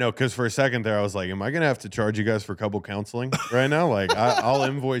 Yeah, no, because for a second there, I was like, am I going to have to charge you guys for couple counseling right now? Like, I'll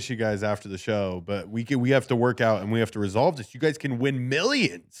invoice you guys after the show, but we have to work out and we have to resolve this. You guys can win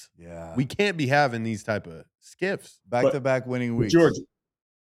millions. Yeah. We can't be having these type of skiffs. Back-to-back winning weeks.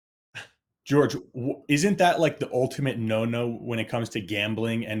 George, isn't that like the ultimate no-no when it comes to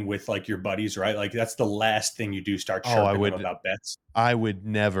gambling and with like your buddies, right? Like that's the last thing you do, start chirping them about bets. I would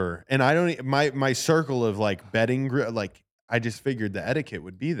never. And I don't, my circle of like betting, like I just figured the etiquette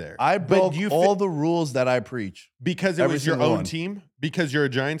would be there. I broke all the rules that I preach. Because it was your own team? Because you're a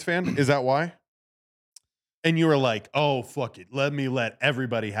Giants fan? Is that why? And you were like, oh, fuck it. Let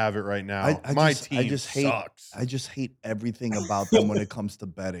everybody have it right now. My team sucks. I just hate everything about them when it comes to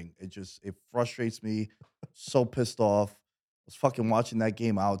betting. It frustrates me. So pissed off. I was fucking watching that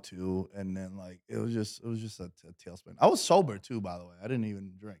game out too. And then like, it was just a tailspin. I was sober too, by the way. I didn't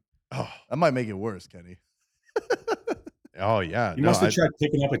even drink. Oh, that might make it worse, Kenny. Oh, yeah. You must have tried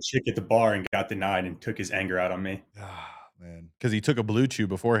picking up a chick at the bar and got denied and took his anger out on me. Man, because he took a blue chew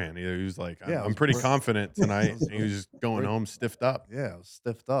beforehand. He was like, I'm pretty confident tonight. And he was just going home stiffed up. Yeah, I was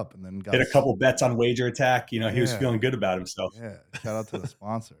stiffed up and then hit a couple bets on Wager Attack. You know, he was feeling good about himself. Yeah, shout out to the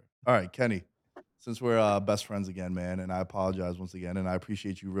sponsor. All right, Kenny, since we're best friends again, man, and I apologize once again, and I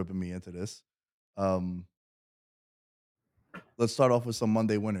appreciate you ripping me into this. Let's start off with some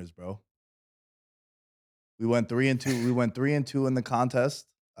Monday winners, bro. We went 3-2. We went 3-2 in the contest.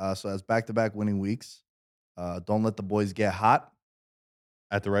 So that's back-to-back winning weeks. Don't let the boys get hot.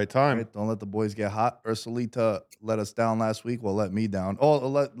 At the right time. Right? Don't let the boys get hot. Ursulita let us down last week. Well, let me down. Oh,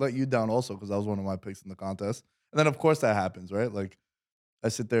 let you down also because that was one of my picks in the contest. And then, of course, that happens, right? Like, I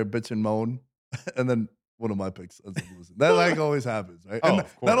sit there, bitch and moan, and then one of my picks ends up losing. That, like, always happens, right? Oh, and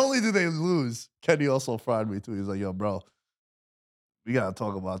not only do they lose, Kenny also fried me, too. He's like, yo, bro, we got to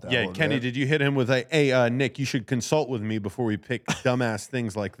talk about that. Yeah, one, Kenny, man. did you hit him with hey, Nick, you should consult with me before we pick dumbass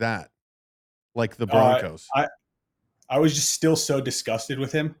things like that? Like the Broncos. I was just still so disgusted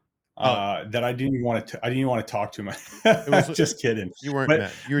with him that I didn't even want to talk to him. I was just kidding. You weren't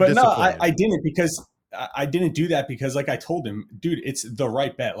mad. You were but disappointed. no, I didn't because I didn't do that because like I told him, dude, it's the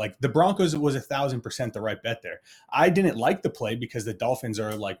right bet. Like the Broncos was 1,000% the right bet there. I didn't like the play because the Dolphins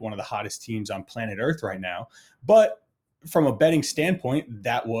are like one of the hottest teams on planet Earth right now. But from a betting standpoint,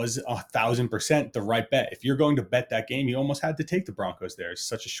 that was 1,000% the right bet. If you're going to bet that game, you almost had to take the Broncos there. It's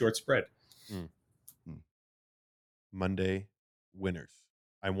such a short spread. Monday winners.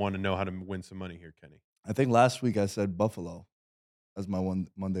 I want to know how to win some money here, Kenny. I think last week I said Buffalo as my one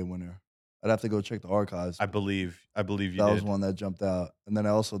Monday winner. I'd have to go check the archives. I believe you did. That was one that jumped out. And then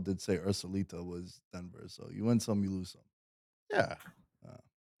I also did say Ursulita was Denver. So you win some, you lose some.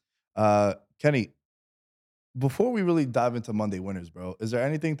 Yeah. Kenny, before we really dive into Monday winners, bro, is there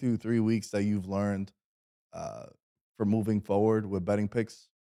anything through 3 weeks that you've learned for moving forward with betting picks?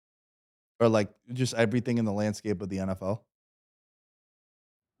 Or like just everything in the landscape of the NFL?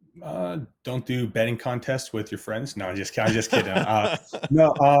 Don't do betting contests with your friends. No, I'm just kidding.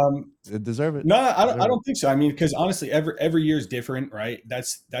 No, they deserve it. No, I don't think so. I mean, because honestly, every year is different, right?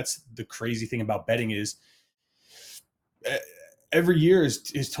 That's the crazy thing about betting is every year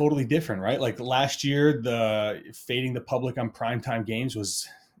is totally different, right? Like last year, the fading the public on primetime games was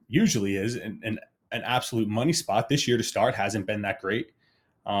usually is an absolute money spot. This year to start hasn't been that great.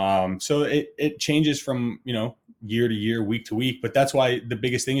 So it changes from, year to year, week to week, but that's why the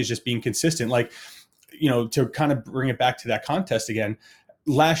biggest thing is just being consistent. Like, to kind of bring it back to that contest again,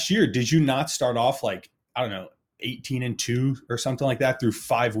 last year, did you not start off like, I don't know, 18-2 or something like that through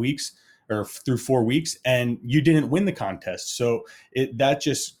 5 weeks or through 4 weeks, and you didn't win the contest? So that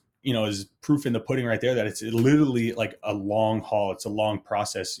just, is proof in the pudding right there that it's literally like a long haul. It's a long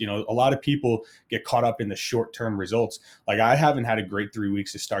process. A lot of people get caught up in the short-term results. Like I haven't had a great 3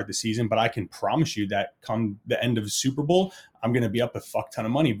 weeks to start the season, but I can promise you that come the end of the Super Bowl, I'm going to be up a fuck ton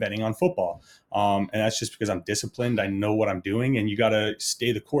of money betting on football. And that's just because I'm disciplined. I know what I'm doing, and you got to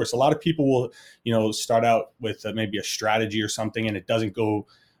stay the course. A lot of people will, start out with maybe a strategy or something, and it doesn't go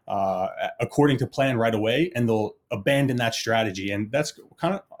according to plan right away, and they'll abandon that strategy. And that's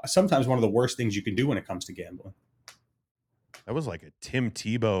kind of sometimes one of the worst things you can do when it comes to gambling. That was like a Tim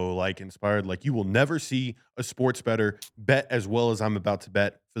Tebow inspired. Like, you will never see a sports bettor bet as well as I'm about to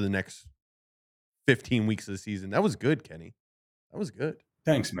bet for the next 15 weeks of the season. That was good, Kenny. That was good.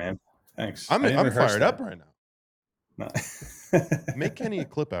 Thanks, man. Thanks. I'm fired up right now. No. Make Kenny a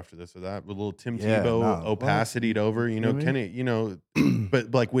clip after this or that with a little Tim Tebow opacity'd over. Kenny,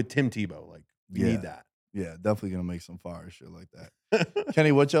 but like with Tim Tebow, like we need that. Yeah, definitely gonna make some fire shit like that.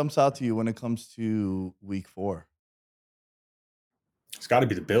 Kenny, what jumps out to you when it comes to week 4? It's got to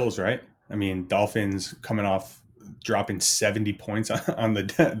be the Bills, right? I mean, Dolphins coming off dropping 70 points on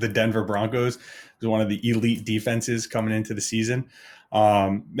the Denver Broncos. It was one of the elite defenses coming into the season.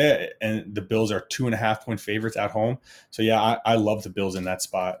 And the Bills are 2.5-point favorites at home. So yeah, I love the Bills in that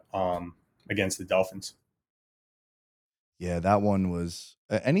spot against the Dolphins. Yeah, that one was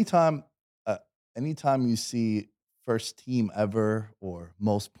anytime you see first team ever or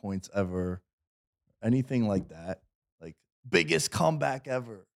most points ever, anything like that, like biggest comeback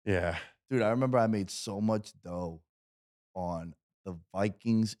ever. Yeah. Dude, I remember I made so much dough on the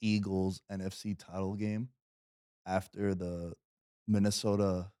Vikings Eagles NFC title game after the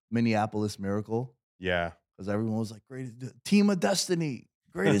Minneapolis Miracle, Yeah. because everyone was like, greatest team of destiny,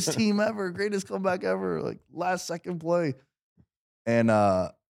 greatest team ever, greatest comeback ever, like last second play. And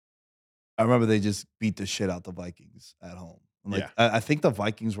I remember they just beat the shit out the Vikings at home. And like Yeah. I think the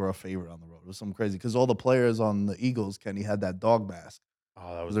Vikings were a favorite on the road. It was something crazy because all the players on the Eagles, Kenny, had that dog mask.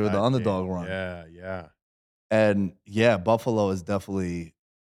 Oh, that was They were the that underdog game. run. Yeah. Yeah. And yeah, Buffalo is definitely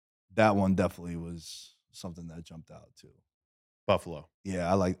that one. Definitely was something that jumped out too. Buffalo. Yeah,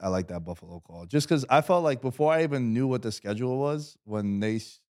 I like that Buffalo call just because I felt like before I even knew what the schedule was when I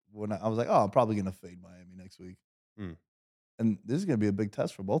was like, oh, I'm probably gonna fade Miami next week, Mm. and this is gonna be a big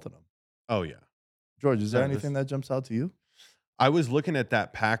test for both of them. Oh, yeah. George, is there Yeah, anything that jumps out to you? I was looking at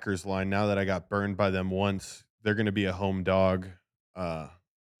that Packers line now that I got burned by them once. They're going to be a home dog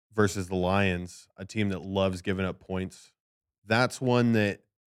versus the Lions, a team that loves giving up points. That's one that,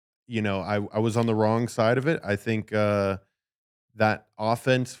 I was on the wrong side of it. I think that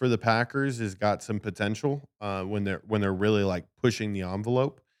offense for the Packers has got some potential when they're really like pushing the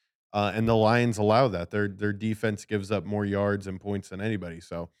envelope. And the Lions allow that. Their defense gives up more yards and points than anybody.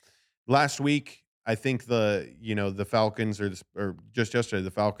 So last week, I think the Falcons or just yesterday,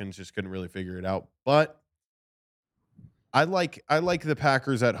 the Falcons just couldn't really figure it out. But I like the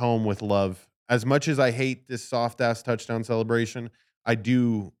Packers at home with Love. As much as I hate this soft ass touchdown celebration, I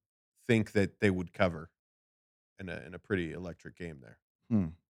do think that they would cover in a pretty electric game there.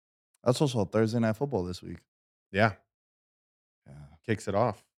 That's also Thursday Night Football this week. Yeah, Yeah. kicks it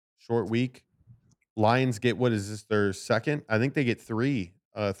off. Short week. Lions get, what is this, their second? I think they get 3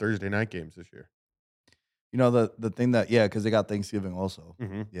 Thursday night games this year. You know the thing that because they got Thanksgiving also.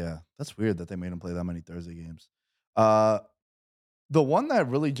 Mm-hmm. Yeah, that's weird that they made them play that many Thursday games. The one that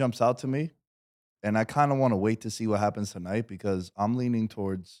really jumps out to me, and I kind of want to wait to see what happens tonight because I'm leaning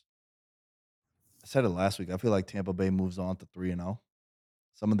towards. I said it last week. I feel like Tampa Bay moves on to 3-0.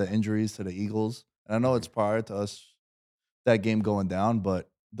 Some of the injuries to the Eagles, and I know it's prior to us that game going down, but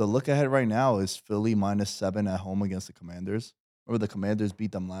the look ahead right now is Philly -7 at home against the Commanders. Remember the Commanders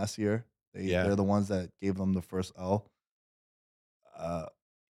beat them last year. They're the ones that gave them the first L.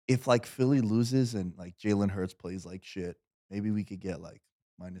 If like Philly loses and like Jalen Hurts plays like shit, maybe we could get like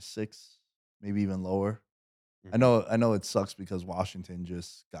 -6, maybe even lower. I know it sucks because Washington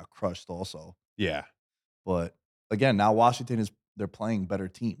just got crushed also. Yeah. But again, now Washington they're playing better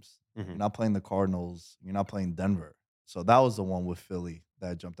teams. Mhm. You're not playing the Cardinals, you're not playing Denver. So that was the one with Philly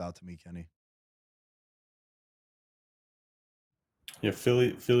that jumped out to me, Kenny. Yeah,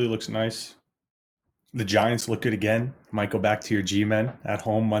 Philly looks nice. The Giants look good again. Might go back to your G-men at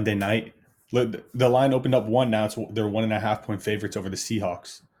home Monday night. The line opened up 1. Now they're 1.5-point favorites over the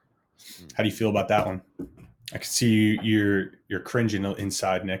Seahawks. How do you feel about that one? I can see you're cringing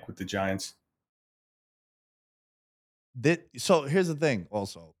inside, Nick, with the Giants. So here's the thing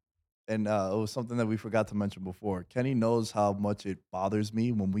also, and it was something that we forgot to mention before. Kenny knows how much it bothers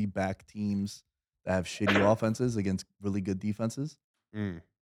me when we back teams that have shitty offenses against really good defenses. Mm.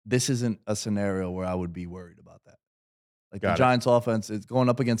 This isn't a scenario where I would be worried about that. Like Got the it. Giants offense is going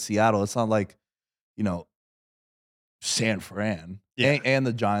up against Seattle. It's not like, San Fran. Yeah. And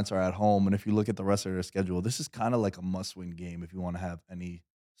the Giants are at home. And if you look at the rest of their schedule, this is kind of like a must-win game if you want to have any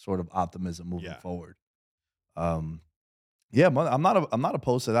sort of optimism moving forward. Yeah, I'm not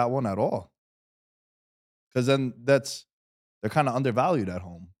opposed to that one at all. Because then they're kind of undervalued at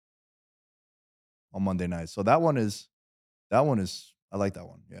home on Monday night. So that one is I like that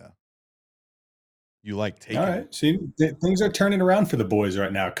one. Yeah. You like taking All right. See, things are turning around for the boys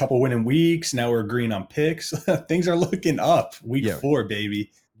right now. A couple winning weeks. Now we're agreeing on picks. Things are looking up. Week 4,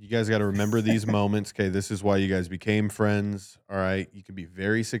 baby. You guys got to remember these moments. Okay, this is why you guys became friends. All right, you can be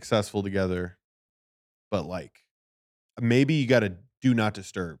very successful together, but like maybe you got to do not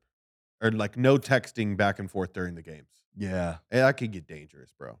disturb or like no texting back and forth during the games. Yeah. Hey, that could get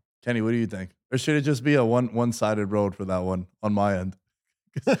dangerous, bro. Kenny, what do you think? Or should it just be a one-sided road for that one on my end?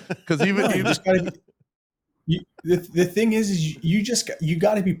 Because even you just gotta the thing is you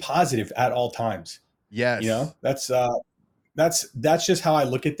got to be positive at all times. Yes. That's just how I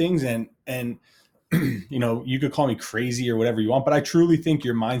look at things. And you could call me crazy or whatever you want, but I truly think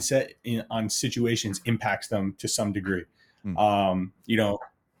your mindset on situations impacts them to some degree. You know,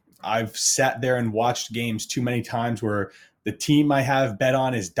 I've sat there and watched games too many times where the team I have bet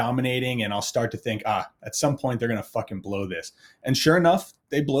on is dominating, and I'll start to think, at some point they're going to fucking blow this. And sure enough,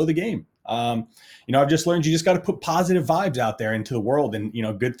 they blow the game. I've just learned you just got to put positive vibes out there into the world, and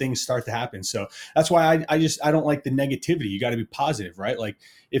good things start to happen. So that's why I don't like the negativity. You got to be positive, right? Like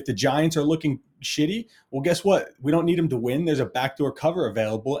if the Giants are looking shitty, well, guess what? We don't need them to win. There's a backdoor cover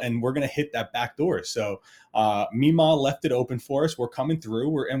available, and we're going to hit that back door. So Mima left it open for us. We're coming through,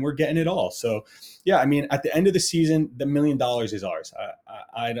 we're getting it all. So yeah, I mean, at the end of the season, the $1 million is ours.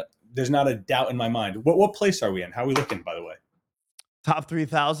 There's not a doubt in my mind. What place are we in? How are we looking, by the way? Top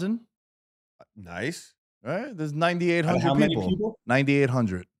 3,000. Nice. Right? There's 9,800 How many people?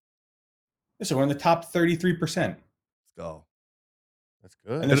 9,800. So we're in the top 33%. Let's go. That's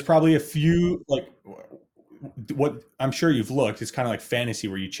good. And there's probably a few, like, what I'm sure you've looked. It's kind of like fantasy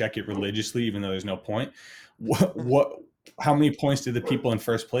where you check it religiously, even though there's no point. How many points did the people in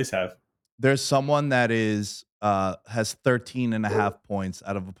first place have? There's someone that has 13 and a half points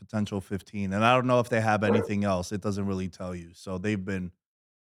out of a potential 15. And I don't know if they have anything else. It doesn't really tell you. So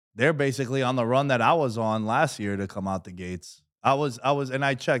they're basically on the run that I was on last year to come out the gates. And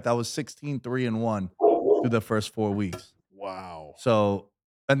I checked, I was 16-3-1 through the first 4 weeks. Wow. So,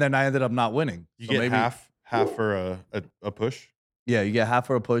 and then I ended up not winning. You so get maybe half for a push? Yeah, you get half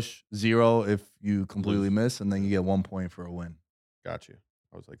for a push, 0 if you completely miss, and then you get 1 point for a win. Got you.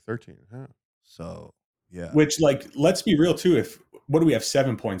 I was like 13. Huh. So, yeah. Which, like, let's be real too. What do we have?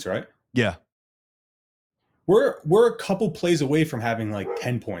 7 points, right? Yeah. We're a couple plays away from having like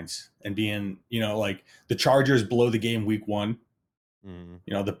 10 points and being, like the Chargers blow the game week 1.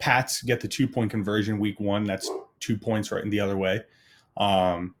 Mm-hmm. The Pats get the 2-point conversion week 1. That's 2 points right in the other way.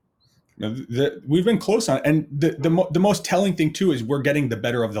 We've been close on it. And the most telling thing too is we're getting the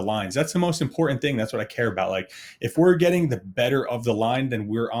better of the lines. That's the most important thing. That's what I care about. Like if we're getting the better of the line, then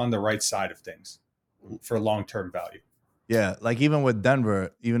we're on the right side of things for long-term value. Yeah, like even with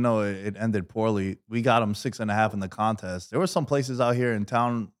Denver, even though it ended poorly, we got them 6.5 in the contest. There were some places out here in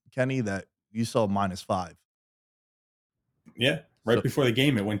town, Kenny, that you saw -5. Yeah, before the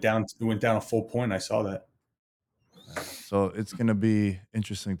game, it went down a full point. I saw that. So it's gonna be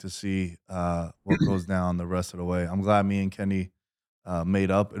interesting to see what goes down the rest of the way. I'm glad me and Kenny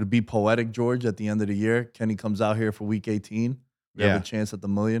made up. It'll be poetic, George, at the end of the year. Kenny comes out here for week 18. We have a chance at the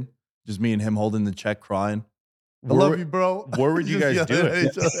million. Just me and him holding the check, crying. I love you, bro. Where would you guys do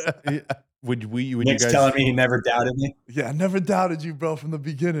it? Would Nick's you guys telling me he never doubted me? Yeah, I never doubted you, bro, from the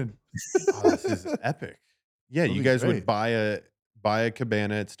beginning. Oh, this is epic. Yeah, you guys would buy a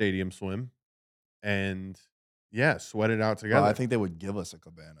cabana at Stadium Swim and sweat it out together. I think they would give us a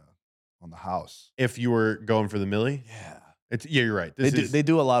cabana on the house. If you were going for the milli? Yeah. You're right. They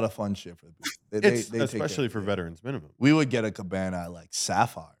do a lot of fun shit for the people. They especially for veterans minimum. We would get a cabana at like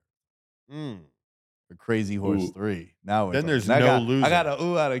Sapphire. For Crazy Horse 3. Now then there's no losing. I got a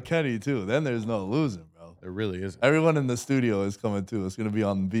ooh out of Kenny too. Then there's no losing, bro. There really isn't. Everyone in the studio is coming too. It's gonna be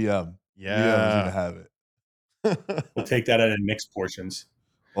on BM. Yeah. BM's gonna have it. We'll take that out of Nick's portions.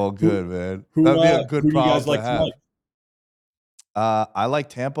 All good, man. That'd be a good who do you problem guys like to have. I like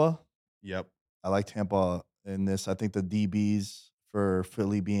Tampa. Yep. I like Tampa in this. I think the DBs for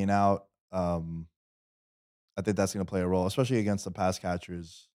Philly being out, I think that's going to play a role, especially against the pass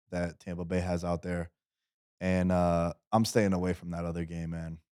catchers that Tampa Bay has out there. And I'm staying away from that other game,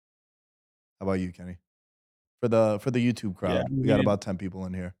 man. How about you, Kenny? For the YouTube crowd, we got about 10 people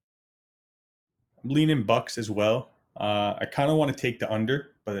in here. I'm leaning Bucks as well. I kind of want to take the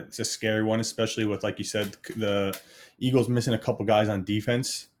under, but it's a scary one, especially with, like you said, the Eagles missing a couple guys on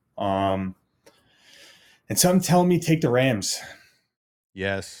defense. And some telling me take the Rams.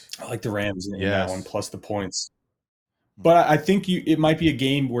 Yes. I like the Rams in that one, plus the points. But I think it might be a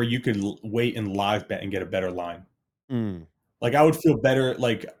game where you could wait and live bet and get a better line. Like I would feel better.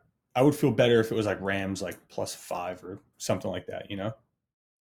 Like I would feel better if it was like Rams, like +5 or something like that.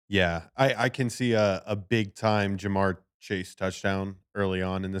 Yeah, I can see a big time Jamar Chase touchdown early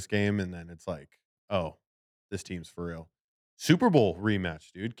on in this game, and then it's like, oh, this team's for real. Super Bowl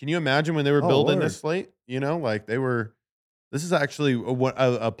rematch, dude. Can you imagine when they were building this slate? Like they were. This is actually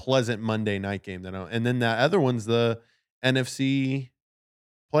a pleasant Monday night game. And then that other one's the NFC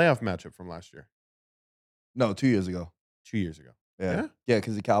playoff matchup from last year. No, 2 years ago. 2 years ago. Yeah,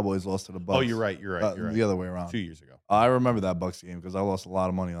 because the Cowboys lost to the Bucs. Oh, you're right. You're right. The other way around. 2 years ago. I remember that Bucs game because I lost a lot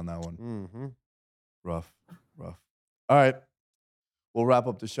of money on that one. Mm-hmm. Rough. All right, we'll wrap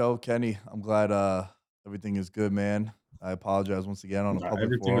up the show. Kenny, I'm glad everything is good, man. I apologize once again on a public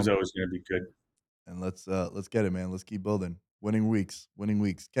everything forum. is always going to be good. And let's get it, man. Let's keep building. Winning weeks, winning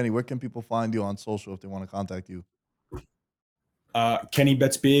weeks. Kenny, where can people find you on social if they want to contact you? Kenny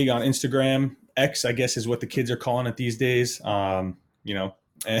Bets Big on Instagram. X, I guess, is what the kids are calling it these days. You know,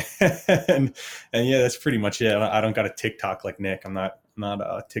 and yeah, that's pretty much it. I don't got a TikTok like Nick. I'm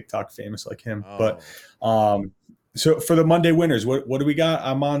not TikTok famous like him. But so for the Monday winners, what do we got?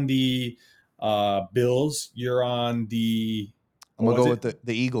 I'm on the Bills. You're on the I'm gonna go with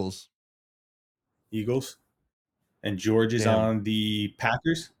the Eagles. Eagles, and George is on the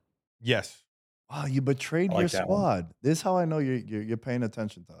Packers. Yes. Wow, you betrayed your squad. This is how I know you're paying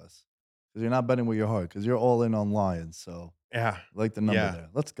attention to us, because you're not betting with your heart, because you're all in on Lions. So yeah, I like the number there.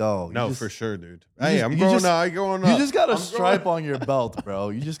 Let's go. No, for sure, dude. Hey, I'm going up. You just got a stripe on your belt,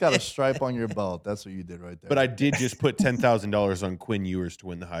 bro. You just got a stripe on your belt. That's what you did right there. But I did just put $10,000 on Quinn Ewers to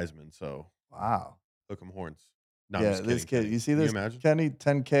win the Heisman. So wow, hook 'em horns. No, yeah, this kid. You see this? Kenny,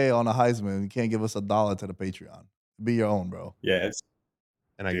 $10K on a Heisman. You can't give us $1 to the Patreon. Be your own, bro. Yeah,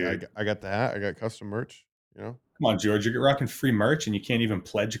 and I got the hat. I got custom merch. You know, come on, George, you're rocking free merch, and you can't even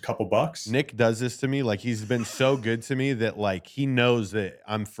pledge a couple bucks. Nick does this to me. Like, he's been so good to me that, like, he knows that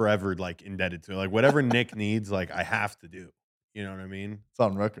I'm forever, like, indebted to him. Like, whatever Nick needs, like, I have to do. You know what I mean? It's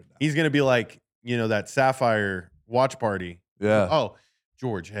on record now. He's gonna be like, you know, that Sapphire watch party. Yeah. Oh,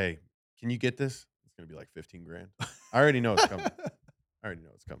 George, hey, can you get this? It's gonna be like 15 grand. I already know it's coming.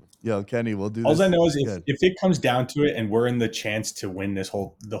 Yo, Kenny, we'll do this. All I know is if it comes down to it and we're in the chance to win the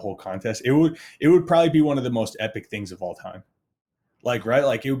whole contest, it would probably be one of the most epic things of all time. Like, right?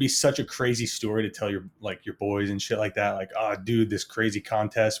 Like, it would be such a crazy story to tell your boys and shit like that. Like, oh, dude, this crazy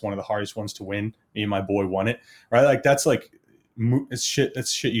contest, one of the hardest ones to win. Me and my boy won it. Right? Like, that's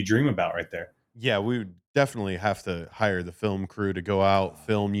shit you dream about right there. Yeah, we would definitely have to hire the film crew to go out,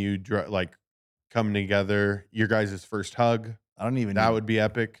 film you, like, come together. Your guys' first hug. That would be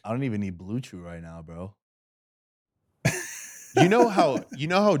epic. I don't even need Blue Chew right now, bro. You know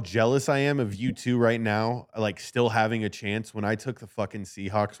how jealous I am of you two right now, like, still having a chance when I took the fucking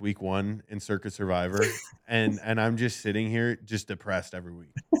Seahawks week 1 in Circuit Survivor, and I'm just sitting here just depressed every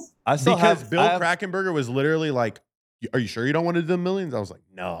week. Because Bill Krakenberger was literally like, "Are you sure you don't want to do the millions?" I was like,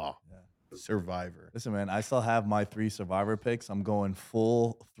 "No." Survivor. Listen, man, I still have my 3 Survivor picks. I'm going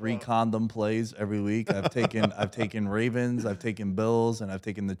full 3 condom plays every week. I've taken Ravens, I've taken Bills, and I've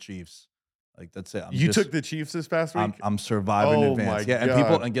taken the Chiefs. Like, that's it. You took the Chiefs this past week? I'm surviving in advance. Yeah,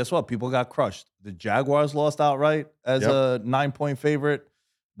 and guess what? People got crushed. The Jaguars lost outright as a 9-point favorite.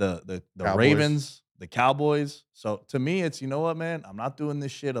 The Ravens, the Cowboys. So to me, it's, you know what, man? I'm not doing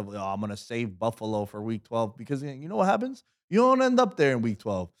this shit of, I'm gonna save Buffalo for week 12, because you know what happens? You don't end up there in week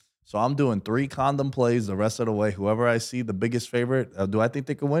 12. So I'm doing 3 condom plays the rest of the way. Whoever I see the biggest favorite, do I think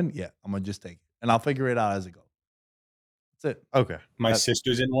they can win? Yeah, I'm gonna just take it, and I'll figure it out as it goes. That's it. Okay. My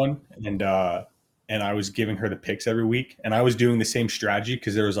sister's in one, and I was giving her the picks every week, and I was doing the same strategy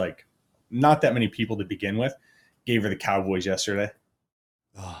because there was like not that many people to begin with. Gave her the Cowboys yesterday.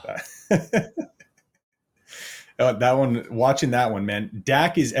 Oh. Watching that one, man.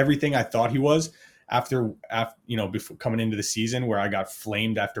 Dak is everything I thought he was. After before coming into the season, where I got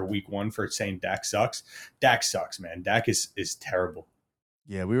flamed after week 1 for saying Dak sucks. Dak sucks, man. Dak is terrible.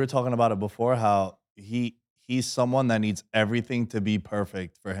 Yeah, we were talking about it before, how he's someone that needs everything to be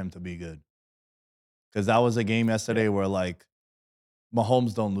perfect for him to be good. Because that was a game yesterday where, like,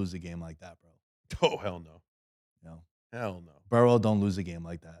 Mahomes don't lose a game like that, bro. Oh, hell no. Hell no. Burrow don't lose a game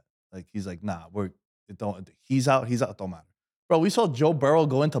like that. Like, he's like, nah, he's out, don't matter. Bro, we saw Joe Burrow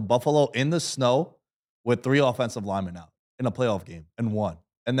go into Buffalo in the snow with 3 offensive linemen out in a playoff game and won.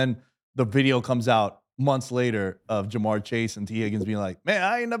 And then the video comes out months later of Jamar Chase and T. Higgins being like, man,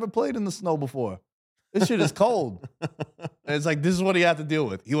 I ain't never played in the snow before. This shit is cold. And it's like, this is what he had to deal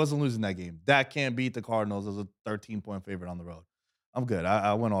with. He wasn't losing that game. Dak can't beat the Cardinals as a 13-point favorite on the road. I'm good.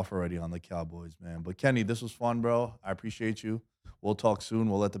 I went off already on the Cowboys, man. But Kenny, this was fun, bro. I appreciate you. We'll talk soon.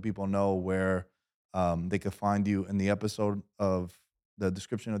 We'll let the people know where they could find you in the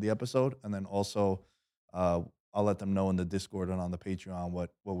description of the episode. And then also I'll let them know in the Discord and on the Patreon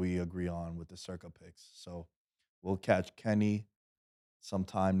what we agree on with the Circa picks. So we'll catch Kenny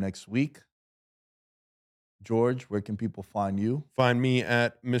sometime next week. George, where can people find you? Find me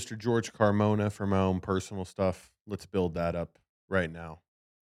at Mr. George Carmona for my own personal stuff. Let's build that up right now.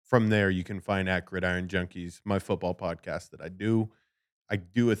 From there, you can find at Gridiron Junkies, my football podcast that I do. I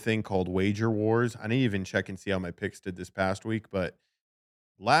do a thing called Wager Wars. I didn't even check and see how my picks did this past week, but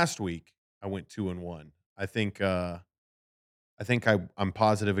last week I went 2-1. I think I'm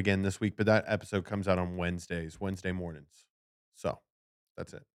positive again this week, but that episode comes out on Wednesday mornings. So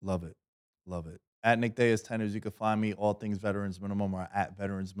that's it. Love it. Love it. At Nick Day is Tenors. You can find me all things Veterans Minimum, or at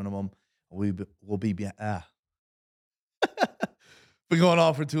Veterans Minimum We'll be Been going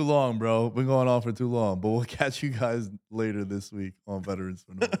on for too long, bro. Been going on for too long. But we'll catch you guys later this week on Veterans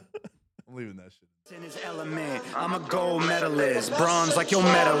Minimum. I'm leaving that shit. In his element, I'm a gold medalist, bronze like your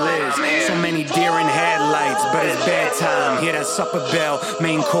medal is. So many deer in headlights, but it's bedtime. Hear that supper bell,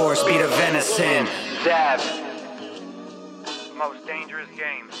 main course, be the venison. Dab. Most dangerous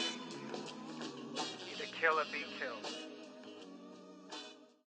game. Either kill or be killed.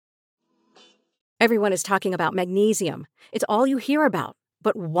 Everyone is talking about magnesium. It's all you hear about.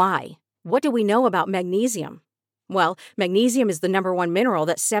 But why? What do we know about magnesium? Well, magnesium is the number one mineral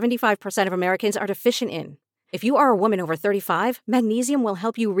that 75% of Americans are deficient in. If you are a woman over 35, magnesium will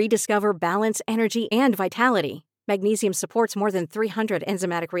help you rediscover balance, energy, and vitality. Magnesium supports more than 300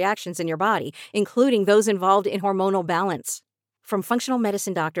 enzymatic reactions in your body, including those involved in hormonal balance. From functional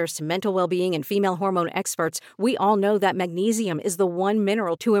medicine doctors to mental well-being and female hormone experts, we all know that magnesium is the one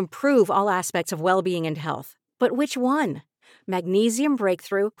mineral to improve all aspects of well-being and health. But which one? Magnesium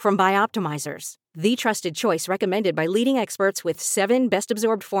Breakthrough from Bioptimizers, the trusted choice recommended by leading experts with 7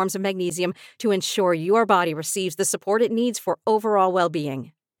 best-absorbed forms of magnesium to ensure your body receives the support it needs for overall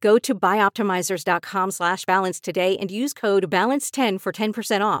well-being. Go to bioptimizers.com/balance today and use code BALANCE10 for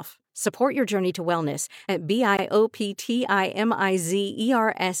 10% off. Support your journey to wellness at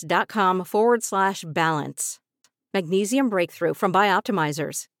bioptimizers.com/balance. Magnesium Breakthrough from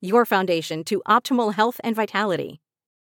Bioptimizers, your foundation to optimal health and vitality.